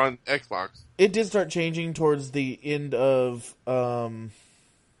did were on Xbox. It did start changing towards the end of the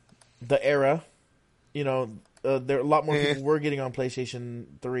era. There a lot more people were getting on PlayStation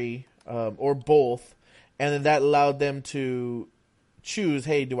 3 or both, and then that allowed them to choose,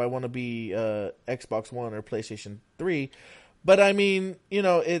 hey, do I want to be Xbox One or PlayStation 3? But I mean,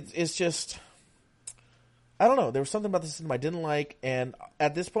 it's just, I don't know. There was something about the system I didn't like, and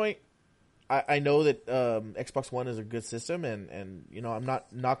at this point, I know that Xbox One is a good system, and I'm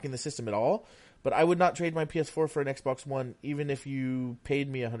not knocking the system at all, but I would not trade my PS4 for an Xbox One, even if you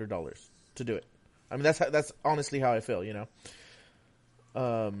paid me $100 to do it. I mean, that's honestly how I feel,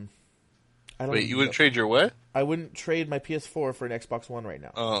 I I don't Wait, even you wouldn't know. trade your what? I wouldn't trade my PS4 for an Xbox One right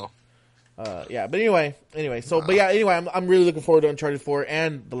now. Oh. Yeah, but anyway, I'm really looking forward to Uncharted 4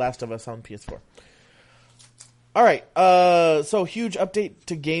 and The Last of Us on PS4. All right, so huge update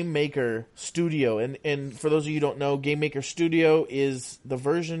to Game Maker Studio, and for those of you who don't know, Game Maker Studio is the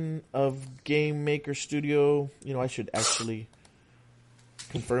version of Game Maker Studio. You know, I should actually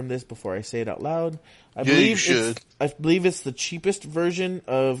confirm this before I say it out loud. I you should. I believe it's the cheapest version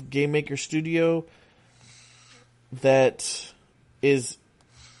of Game Maker Studio that is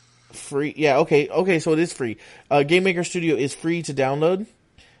free. Yeah, okay, so it is free. Game Maker Studio is free to download,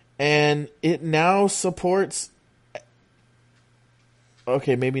 and it now supports.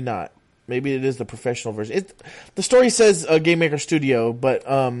 Okay, maybe not. Maybe it is the professional version. The story says Game Maker Studio, but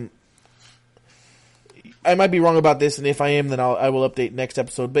I might be wrong about this, and if I am, then I will update next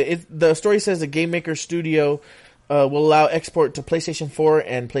episode. But the story says the Game Maker Studio will allow export to PlayStation 4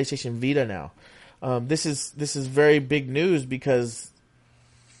 and PlayStation Vita now. This is very big news because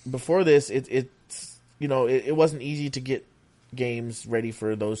before this, it wasn't easy to get games ready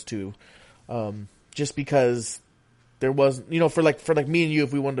for those two, just because there was, for like me and you,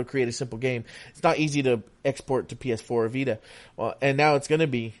 if we wanted to create a simple game, it's not easy to export to PS4 or Vita. Well, and now it's going to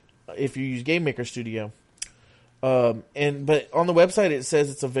be if you use Game Maker Studio. But on the website it says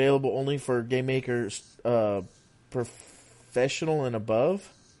it's available only for Game Makers Professional and above.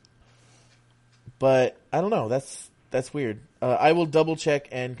 But I don't know. That's weird. I will double check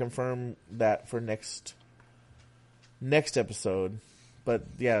and confirm that for next episode. But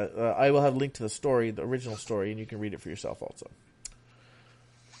yeah, I will have a link to the story, the original story, and you can read it for yourself also.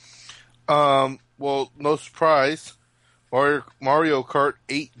 Well, no surprise. Mario Kart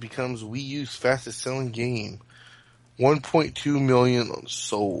 8 becomes Wii U's fastest selling game. 1.2 million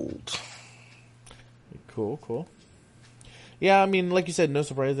sold. Cool. Yeah, I mean, like you said, no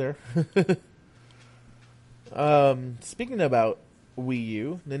surprise there. Speaking about Wii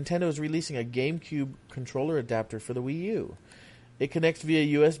U, Nintendo is releasing a GameCube controller adapter for the Wii U. It connects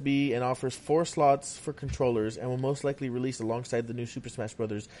via USB and offers 4 slots for controllers and will most likely release alongside the new Super Smash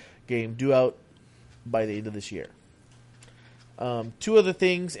Bros. Game due out by the end of this year. 2 other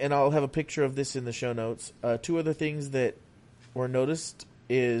things, and I'll have a picture of this in the show notes. 2 other things that were noticed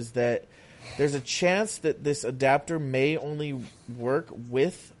is that there's a chance that this adapter may only work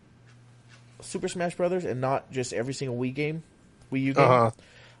with Super Smash Bros. And not just every single Wii U game.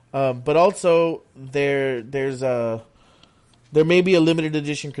 But also there may be a limited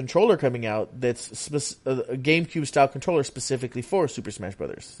edition controller coming out that's a GameCube style controller specifically for Super Smash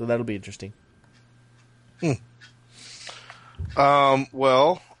Bros. So that'll be interesting. Mortal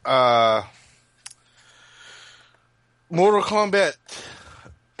Kombat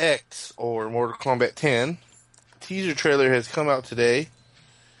X or Mortal Kombat 10 teaser trailer has come out today.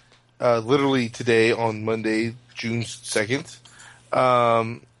 Literally today on Monday, June 2nd.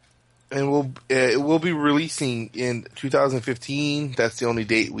 And it will be releasing in 2015. That's the only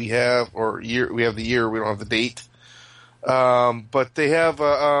date we have, or year. We have the year. We don't have the date. But they have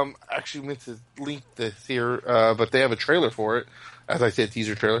actually meant to link this here. But they have a trailer for it, as I said,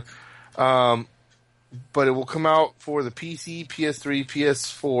 teaser trailer. But it will come out for the PC, PS3,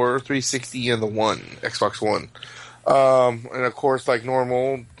 PS4, 360, and the Xbox One. And of course, like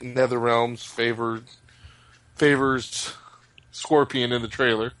normal, NetherRealms favors Scorpion in the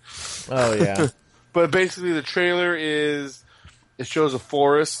trailer. Oh yeah. But basically the trailer it shows a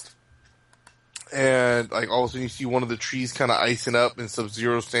forest, and like all of a sudden you see one of the trees kind of icing up and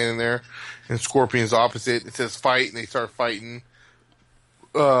Sub-Zero standing there, and Scorpion's opposite. It says fight, and they start fighting,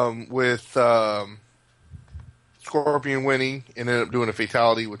 with Scorpion winning and ended up doing a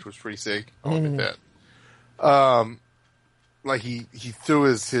fatality, which was pretty sick. I'll admit that. Like he threw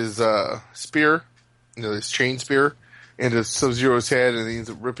his spear, his chain spear, into Sub-Zero's head, and he ends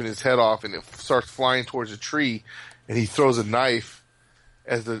up ripping his head off, and it starts flying towards a tree, and he throws a knife.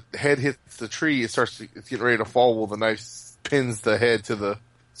 As the head hits the tree, it's getting ready to fall. Well, the knife pins the head to the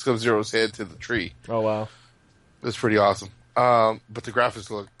Sub-Zero's head to the tree. Oh wow, that's pretty awesome. But the graphics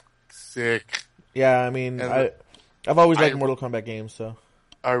look sick. Yeah, I mean, I've always liked Mortal Kombat games, so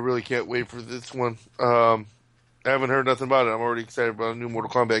I really can't wait for this one. I haven't heard nothing about it. I'm already excited about a new Mortal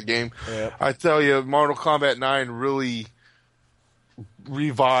Kombat game. Yep. I tell you, Mortal Kombat 9 really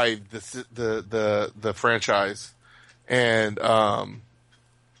revived the franchise and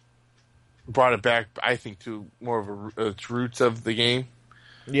brought it back, I think, to more of its roots of the game.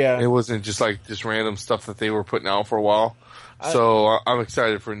 Yeah, it wasn't just like this random stuff that they were putting out for a while. So I'm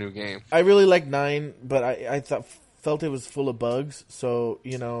excited for a new game. I really like 9, but I felt it was full of bugs. So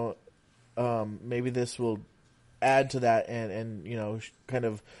maybe this will add to that and kind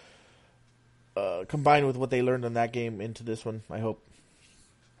of combine with what they learned in that game into this one. I hope.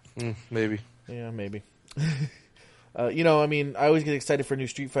 Maybe. Yeah, maybe. I always get excited for a new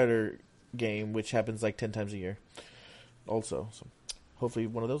Street Fighter game, which happens like 10 times a year. Also, so hopefully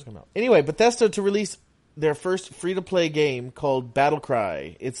one of those come out. Anyway, Bethesda to release their first free-to-play game called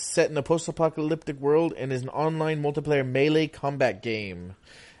Battlecry. It's set in a post-apocalyptic world and is an online multiplayer melee combat game.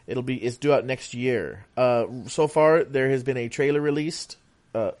 It's due out next year. So far, there has been a trailer released.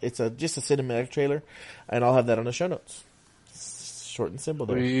 It's just a cinematic trailer, and I'll have that on the show notes. Short and simple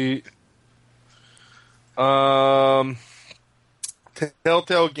there.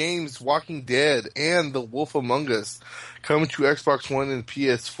 Telltale Games Walking Dead and The Wolf Among Us come to Xbox One and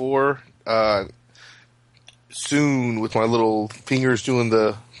PS4 soon, with my little fingers doing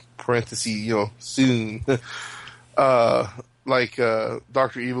the parenthesis, soon. Like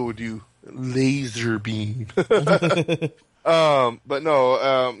Dr. Evil would do, laser beam. But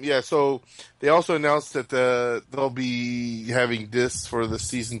no, so they also announced that they'll be having discs for the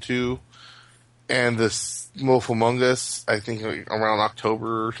season 2 and the Wolf Among Us, I think around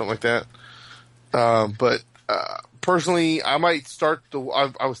October or something like that. But personally, I might start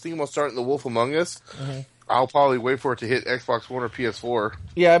I was thinking about starting the Wolf Among Us. Mm-hmm. I'll probably wait for it to hit Xbox One or PS4.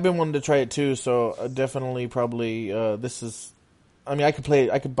 Yeah, I've been wanting to try it too, so definitely probably I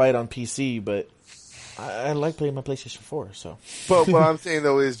could buy it on PC, but I like playing my PlayStation 4, so. But what I'm saying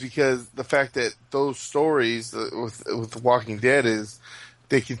though is because the fact that those stories with Walking Dead is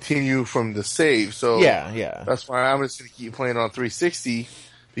they continue from the save, so yeah. That's why I'm just gonna keep playing on 360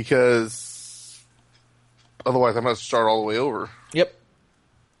 because otherwise I'm gonna start all the way over. Yep.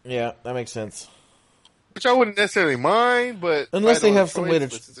 Yeah, that makes sense. Which I wouldn't necessarily mind, but unless they have some way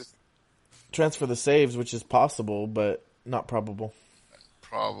to transfer the saves, which is possible, but not probable.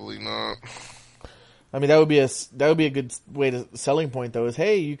 Probably not. I mean, that would be a good selling point though. Is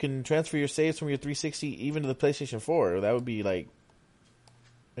hey, you can transfer your saves from your 360 even to the PlayStation 4. That would be like,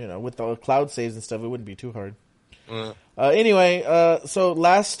 with the cloud saves and stuff, it wouldn't be too hard. Anyway, so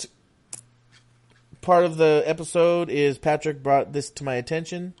last part of the episode is Patrick brought this to my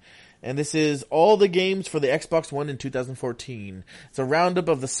attention. And this is all the games for the Xbox One in 2014. It's a roundup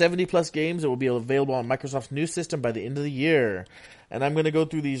of the 70-plus games that will be available on Microsoft's new system by the end of the year. And I'm going to go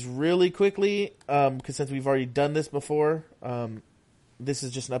through these really quickly, because since we've already done this before, this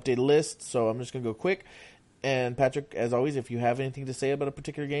is just an updated list, so I'm just going to go quick. And Patrick, as always, if you have anything to say about a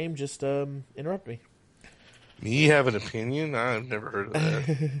particular game, just interrupt me. Me have an opinion? I've never heard of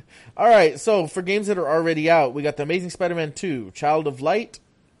that. All right, so for games that are already out, we got The Amazing Spider-Man 2, Child of Light.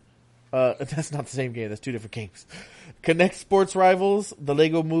 That's not the same game. That's two different games. Connect Sports Rivals, the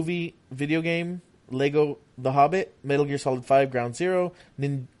Lego Movie video game, Lego The Hobbit, Metal Gear Solid 5 Ground Zero,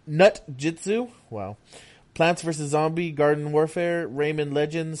 Nut Jitsu, wow, Plants vs. Zombie, Garden Warfare, Rayman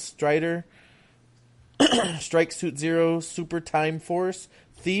Legends, Strider, Strike Suit Zero, Super Time Force,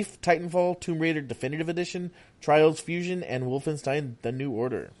 Thief, Titanfall, Tomb Raider Definitive Edition, Trials Fusion, and Wolfenstein The New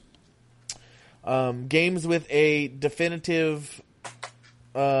Order. Games with a definitive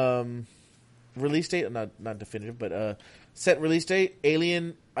release date, not definitive, but set release date: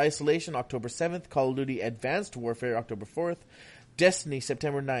 Alien Isolation October 7th, Call of Duty Advanced Warfare October 4th, Destiny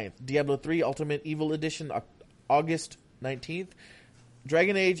September 9th, Diablo 3 Ultimate Evil Edition August 19th,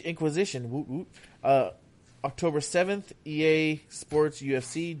 Dragon Age Inquisition October 7th, EA Sports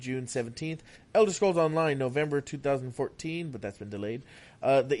UFC June 17th, Elder Scrolls Online November 2014, but that's been delayed,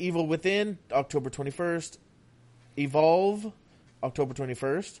 The Evil Within October 21st, Evolve October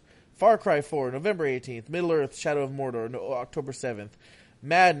 21st, Far Cry 4, November 18th, Middle-earth, Shadow of Mordor, October 7th,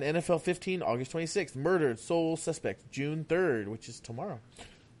 Madden, NFL 15, August 26th, Murdered, Sole Suspect, June 3rd, which is tomorrow,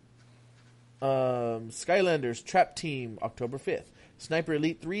 Skylanders, Trap Team, October 5th, Sniper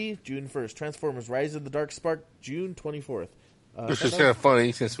Elite 3, June 1st, Transformers, Rise of the Dark Spark, June 24th. Which is kind of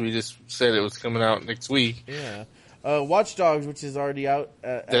funny, since we just said it was coming out next week. Yeah. Watch Dogs, which is already out.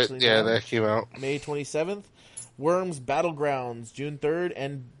 That came out. May 27th. Worms Battlegrounds, June 3rd,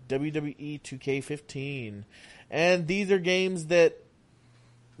 and WWE 2K15. And these are games that,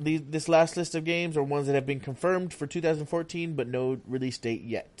 this last list of games are ones that have been confirmed for 2014, but no release date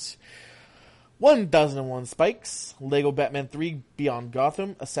yet. 1001 Spikes, Lego Batman 3 Beyond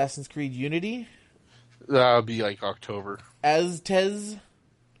Gotham, Assassin's Creed Unity. That would be like October. Aztez,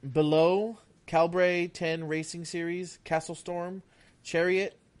 Below, Calbray 10 Racing Series, Castle Storm,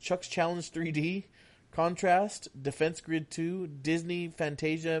 Chariot, Chuck's Challenge 3D, Contrast, Defense Grid 2, Disney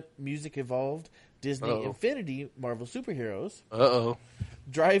Fantasia Music Evolved, Disney Infinity Marvel Superheroes.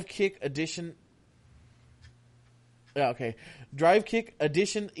 Drive Kick Edition. Drive Kick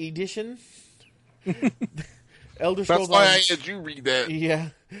Edition. Elder Scrolls. That's why I had you read that. Yeah.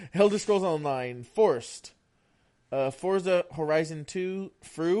 Elder Scrolls Online, Forced, Forza Horizon 2,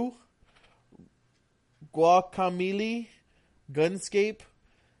 Fru, Guacamelee, Gunscape,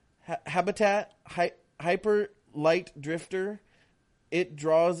 Habitat, Hyper Light Drifter, It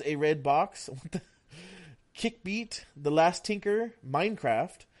Draws a Red Box, Kickbeat, The Last Tinker,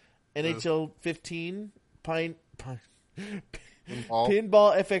 Minecraft, NHL 15, Pinball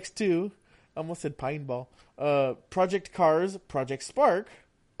FX2, almost said Pineball, Project Cars, Project Spark,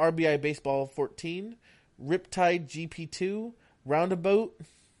 RBI Baseball 14, Riptide GP2, Roundabout,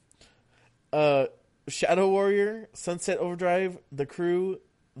 Shadow Warrior, Sunset Overdrive, The Crew,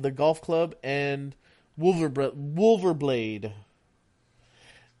 The Golf Club, and Wolverblade.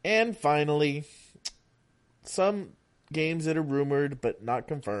 And finally, some games that are rumored but not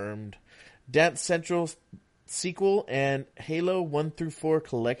confirmed. Dance Central sequel and Halo 1-4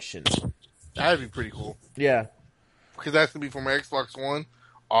 collection. That'd be pretty cool. Yeah. Because that's going to be for my Xbox One.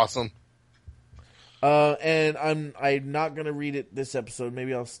 Awesome. And I'm not going to read it this episode.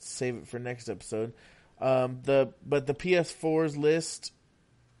 Maybe I'll save it for next episode. But the PS4's list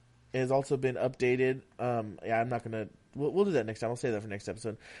has also been updated. Yeah, I'm not going to... We'll do that next time. I'll save that for next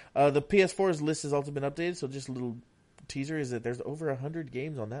episode. The PS4's list has also been updated, so just a little teaser is that there's over 100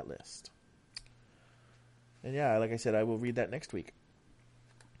 games on that list. And yeah, like I said, I will read that next week.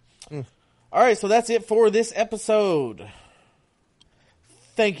 Alright, so that's it for this episode.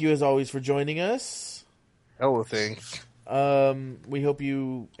 Thank you as always for joining us. Hella things. We hope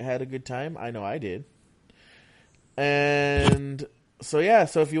you had a good time. I know I did. And so yeah,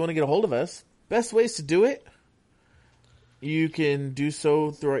 so if you want to get a hold of us, best ways to do it, you can do so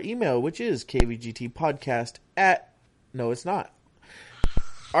through our email, which is kvgtpodcast at... No, it's not.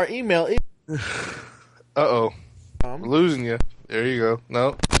 Our email is... Uh-oh. We're losing you. There you go.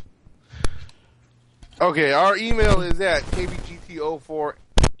 No. Okay, our email is at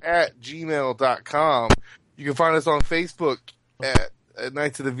kvgt04@gmail.com. You can find us on Facebook at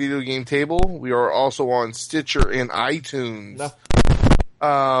Knights of the Video Game Table. We are also on Stitcher and iTunes. No.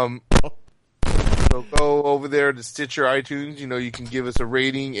 So go over there to Stitcher, iTunes. You know, you can give us a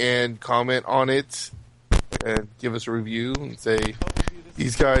rating and comment on it and give us a review and say,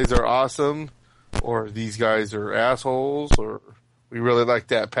 these guys are awesome, or these guys are assholes, or we really like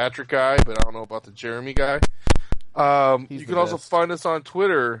that Patrick guy, but I don't know about the Jeremy guy. You can also find us on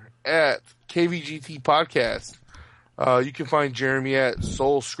Twitter at KVGT Podcast. You can find Jeremy at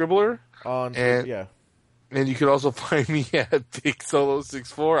Soul Scribbler. And you can also find me at Big Solo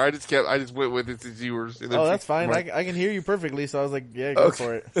 64. I just went with it since you were. Oh, that's fine. I can hear you perfectly, so I was like, yeah, go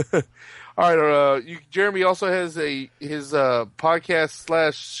for it. All right. Jeremy also has his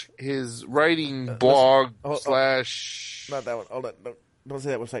podcast / his writing blog / Not that one. Hold on. Don't say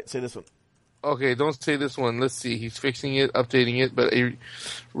that website. Say this one. Okay, don't say this one. Let's see. He's fixing it, updating it. But a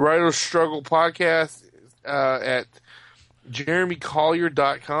Writer's Struggle podcast at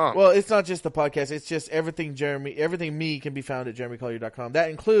JeremyCollier.com. Well, it's not just the podcast. It's just everything me can be found at JeremyCollier.com. That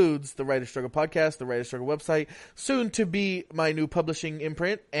includes the Writer's Struggle podcast, the Writer's Struggle website, soon to be my new publishing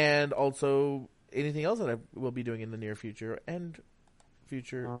imprint, and also anything else that I will be doing in the near future and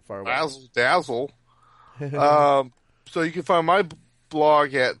future far away. Dazzle. So you can find my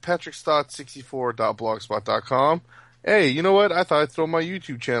blog at patrickstott64.blogspot.com. Hey, you know what? I thought I'd throw my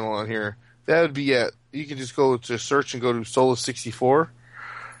YouTube channel on here. That would be at... You can just go to search and go to Solus64.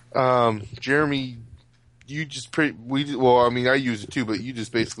 Jeremy, you just I use it too, but you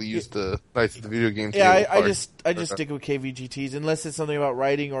just basically use the Knights of the Video Game Table. Yeah, I just stick with KVGTs. Unless it's something about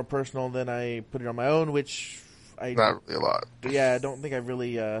writing or personal, then I put it on my own, which not really a lot. Yeah, I don't think I've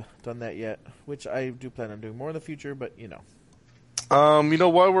really done that yet, which I do plan on doing more in the future, but you know.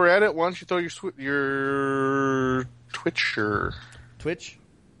 While we're at it, why don't you throw your Twitcher? Twitch?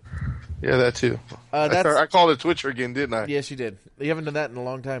 Yeah, that too. I called it Twitcher again, didn't I? Yes, you did. You haven't done that in a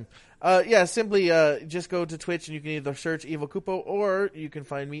long time. Simply just go to Twitch and you can either search Evil Kupo or you can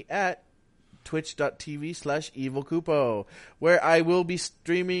find me at twitch.tv/EvilKupo, where I will be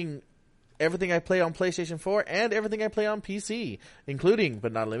streaming everything I play on PlayStation 4 and everything I play on PC, including,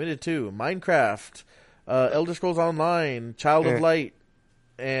 but not limited to, Minecraft, Elder Scrolls Online, Child of Light,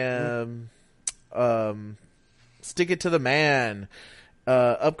 and Stick It to the Man.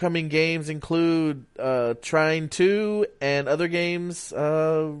 Upcoming games include Trine 2 and other games.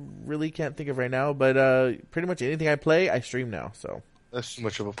 Really can't think of right now, but pretty much anything I play, I stream now. So that's too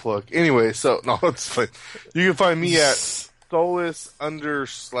much of a plug. Anyway, so no, it's fine. You can find me at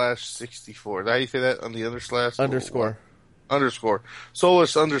Solus_64. Is that how you say that? On the underscore.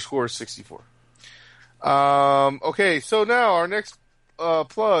 Solus_64. Okay, so now our next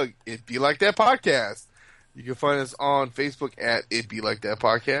plug. It'd Be Like That podcast. You can find us on Facebook at It Be Like That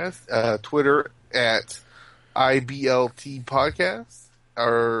Podcast, Twitter at IBLT Podcast.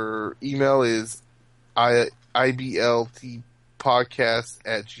 Our email is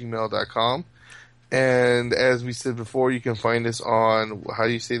ibltpodcast@gmail.com. And as we said before, you can find us on, how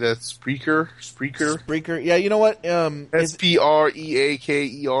do you say that? Spreaker? Yeah, you know what?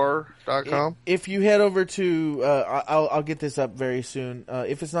 SPREAKER.com. If you head over to, I'll get this up very soon.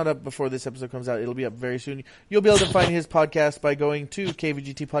 If it's not up before this episode comes out, it'll be up very soon. You'll be able to find his podcast by going to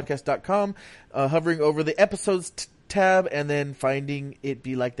kvgtpodcast.com, hovering over the episodes tab, and then finding It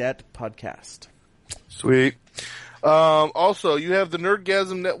Be Like That Podcast. Sweet. Also, you have the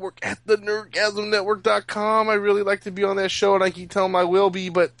Nerdgasm Network at the nerdgasmnetwork.com. I really like to be on that show, and I keep telling them I will be,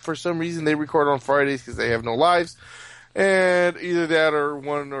 but for some reason they record on Fridays because they have no lives. And either that or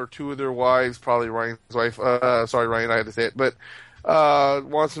one or two of their wives, probably Ryan's wife, sorry Ryan, I had to say it, but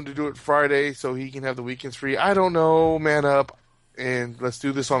wants him to do it Friday so he can have the weekends free. I don't know, man up. And let's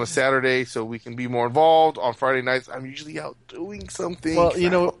do this on a Saturday so we can be more involved. On Friday nights, I'm usually out doing something. Well, you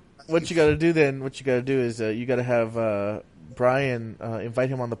know what you got to do then? What you got to do is you got to have Brian invite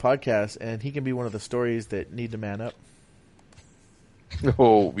him on the podcast, and he can be one of the stories that need to man up.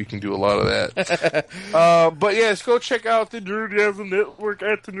 Oh, we can do a lot of that. But yes, go check out the Nerdgasm Network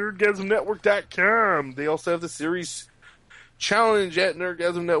at the nerdgasmnetwork.com. They also have the series challenge at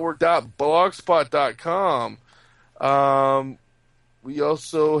nerdgasmnetwork.blogspot.com. We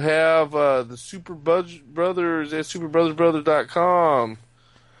also have the Super Brothers at superbrothersbrothers.com.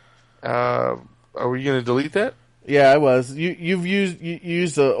 Are we going to delete that? Yeah, I was. You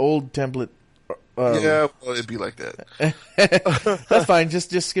used the old template. Yeah, well, it'd be like that. That's fine.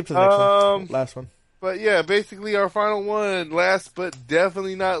 Just skip to the next one. Last one. But yeah, basically our final one, last but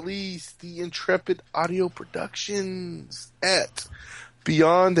definitely not least, the Intrepid Audio Productions at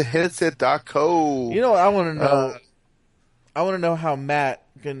beyondtheheadset.co. You know what I want to know? I want to know how Matt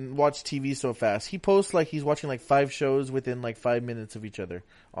can watch TV so fast. He posts like he's watching like 5 shows within like 5 minutes of each other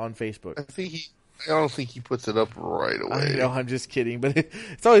on Facebook. I don't think he puts it up right away. I know, I'm just kidding, but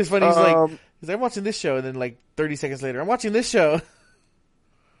it's always funny. He's like, I'm watching this show, and then like 30 seconds later, I'm watching this show.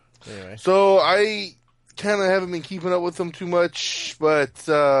 Anyway. So I kind of haven't been keeping up with them too much, but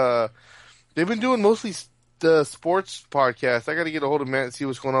they've been doing mostly the sports podcast. I got to get a hold of Matt and see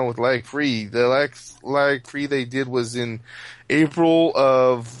what's going on with Lag Free. The Lag Free they did was in April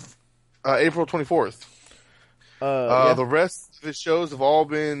 24th. Yeah. The rest of his shows have all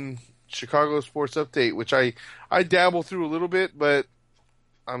been Chicago Sports Update, which I dabble through a little bit, but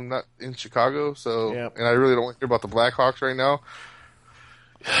I'm not in Chicago, so Yep. And I really don't want to hear about the Blackhawks right now.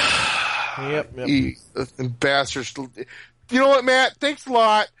 Yep. Bastards. You know what, Matt? Thanks a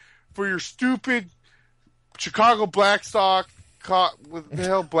lot for your stupid Chicago Black Sox. With the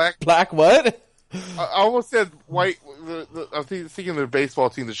hell, Black what? I almost said white. I'm thinking of their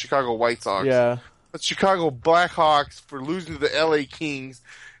baseball team, the Chicago White Sox. Yeah. The Chicago Blackhawks for losing to the LA Kings.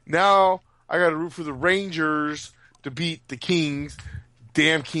 Now I got to root for the Rangers to beat the Kings.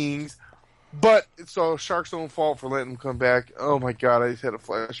 Damn Kings. But it's all Sharks' own fault for letting them come back. Oh my God, I just had a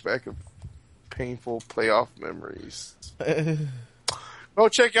flashback of painful playoff memories. Go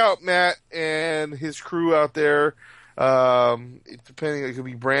check out Matt and his crew out there. Depending, it could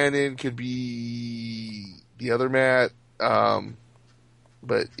be Brandon, could be the other Matt.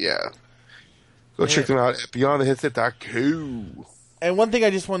 But yeah. Go check them out at beyondtheheadset.co. And one thing I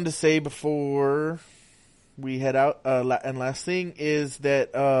just wanted to say before we head out, and last thing is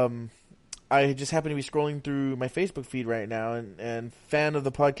that I just happen to be scrolling through my Facebook feed right now, and fan of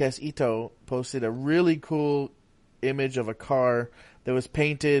the podcast Ito posted a really cool image of a car that was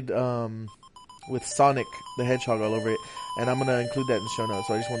painted with Sonic the Hedgehog all over it, and I'm going to include that in the show notes.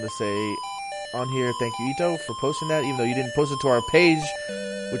 So I just wanted to say on here, thank you, Ito, for posting that, even though you didn't post it to our page,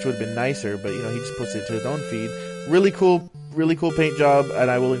 which would have been nicer, but he just posted it to his own feed. Really cool paint job,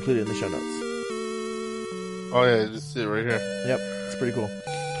 and I will include it in the show notes. Oh yeah, just sit right here. Yep, it's pretty cool.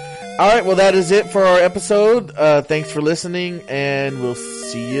 Alright, well that is it for our episode. Thanks for listening, and we'll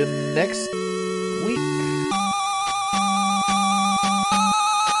see you next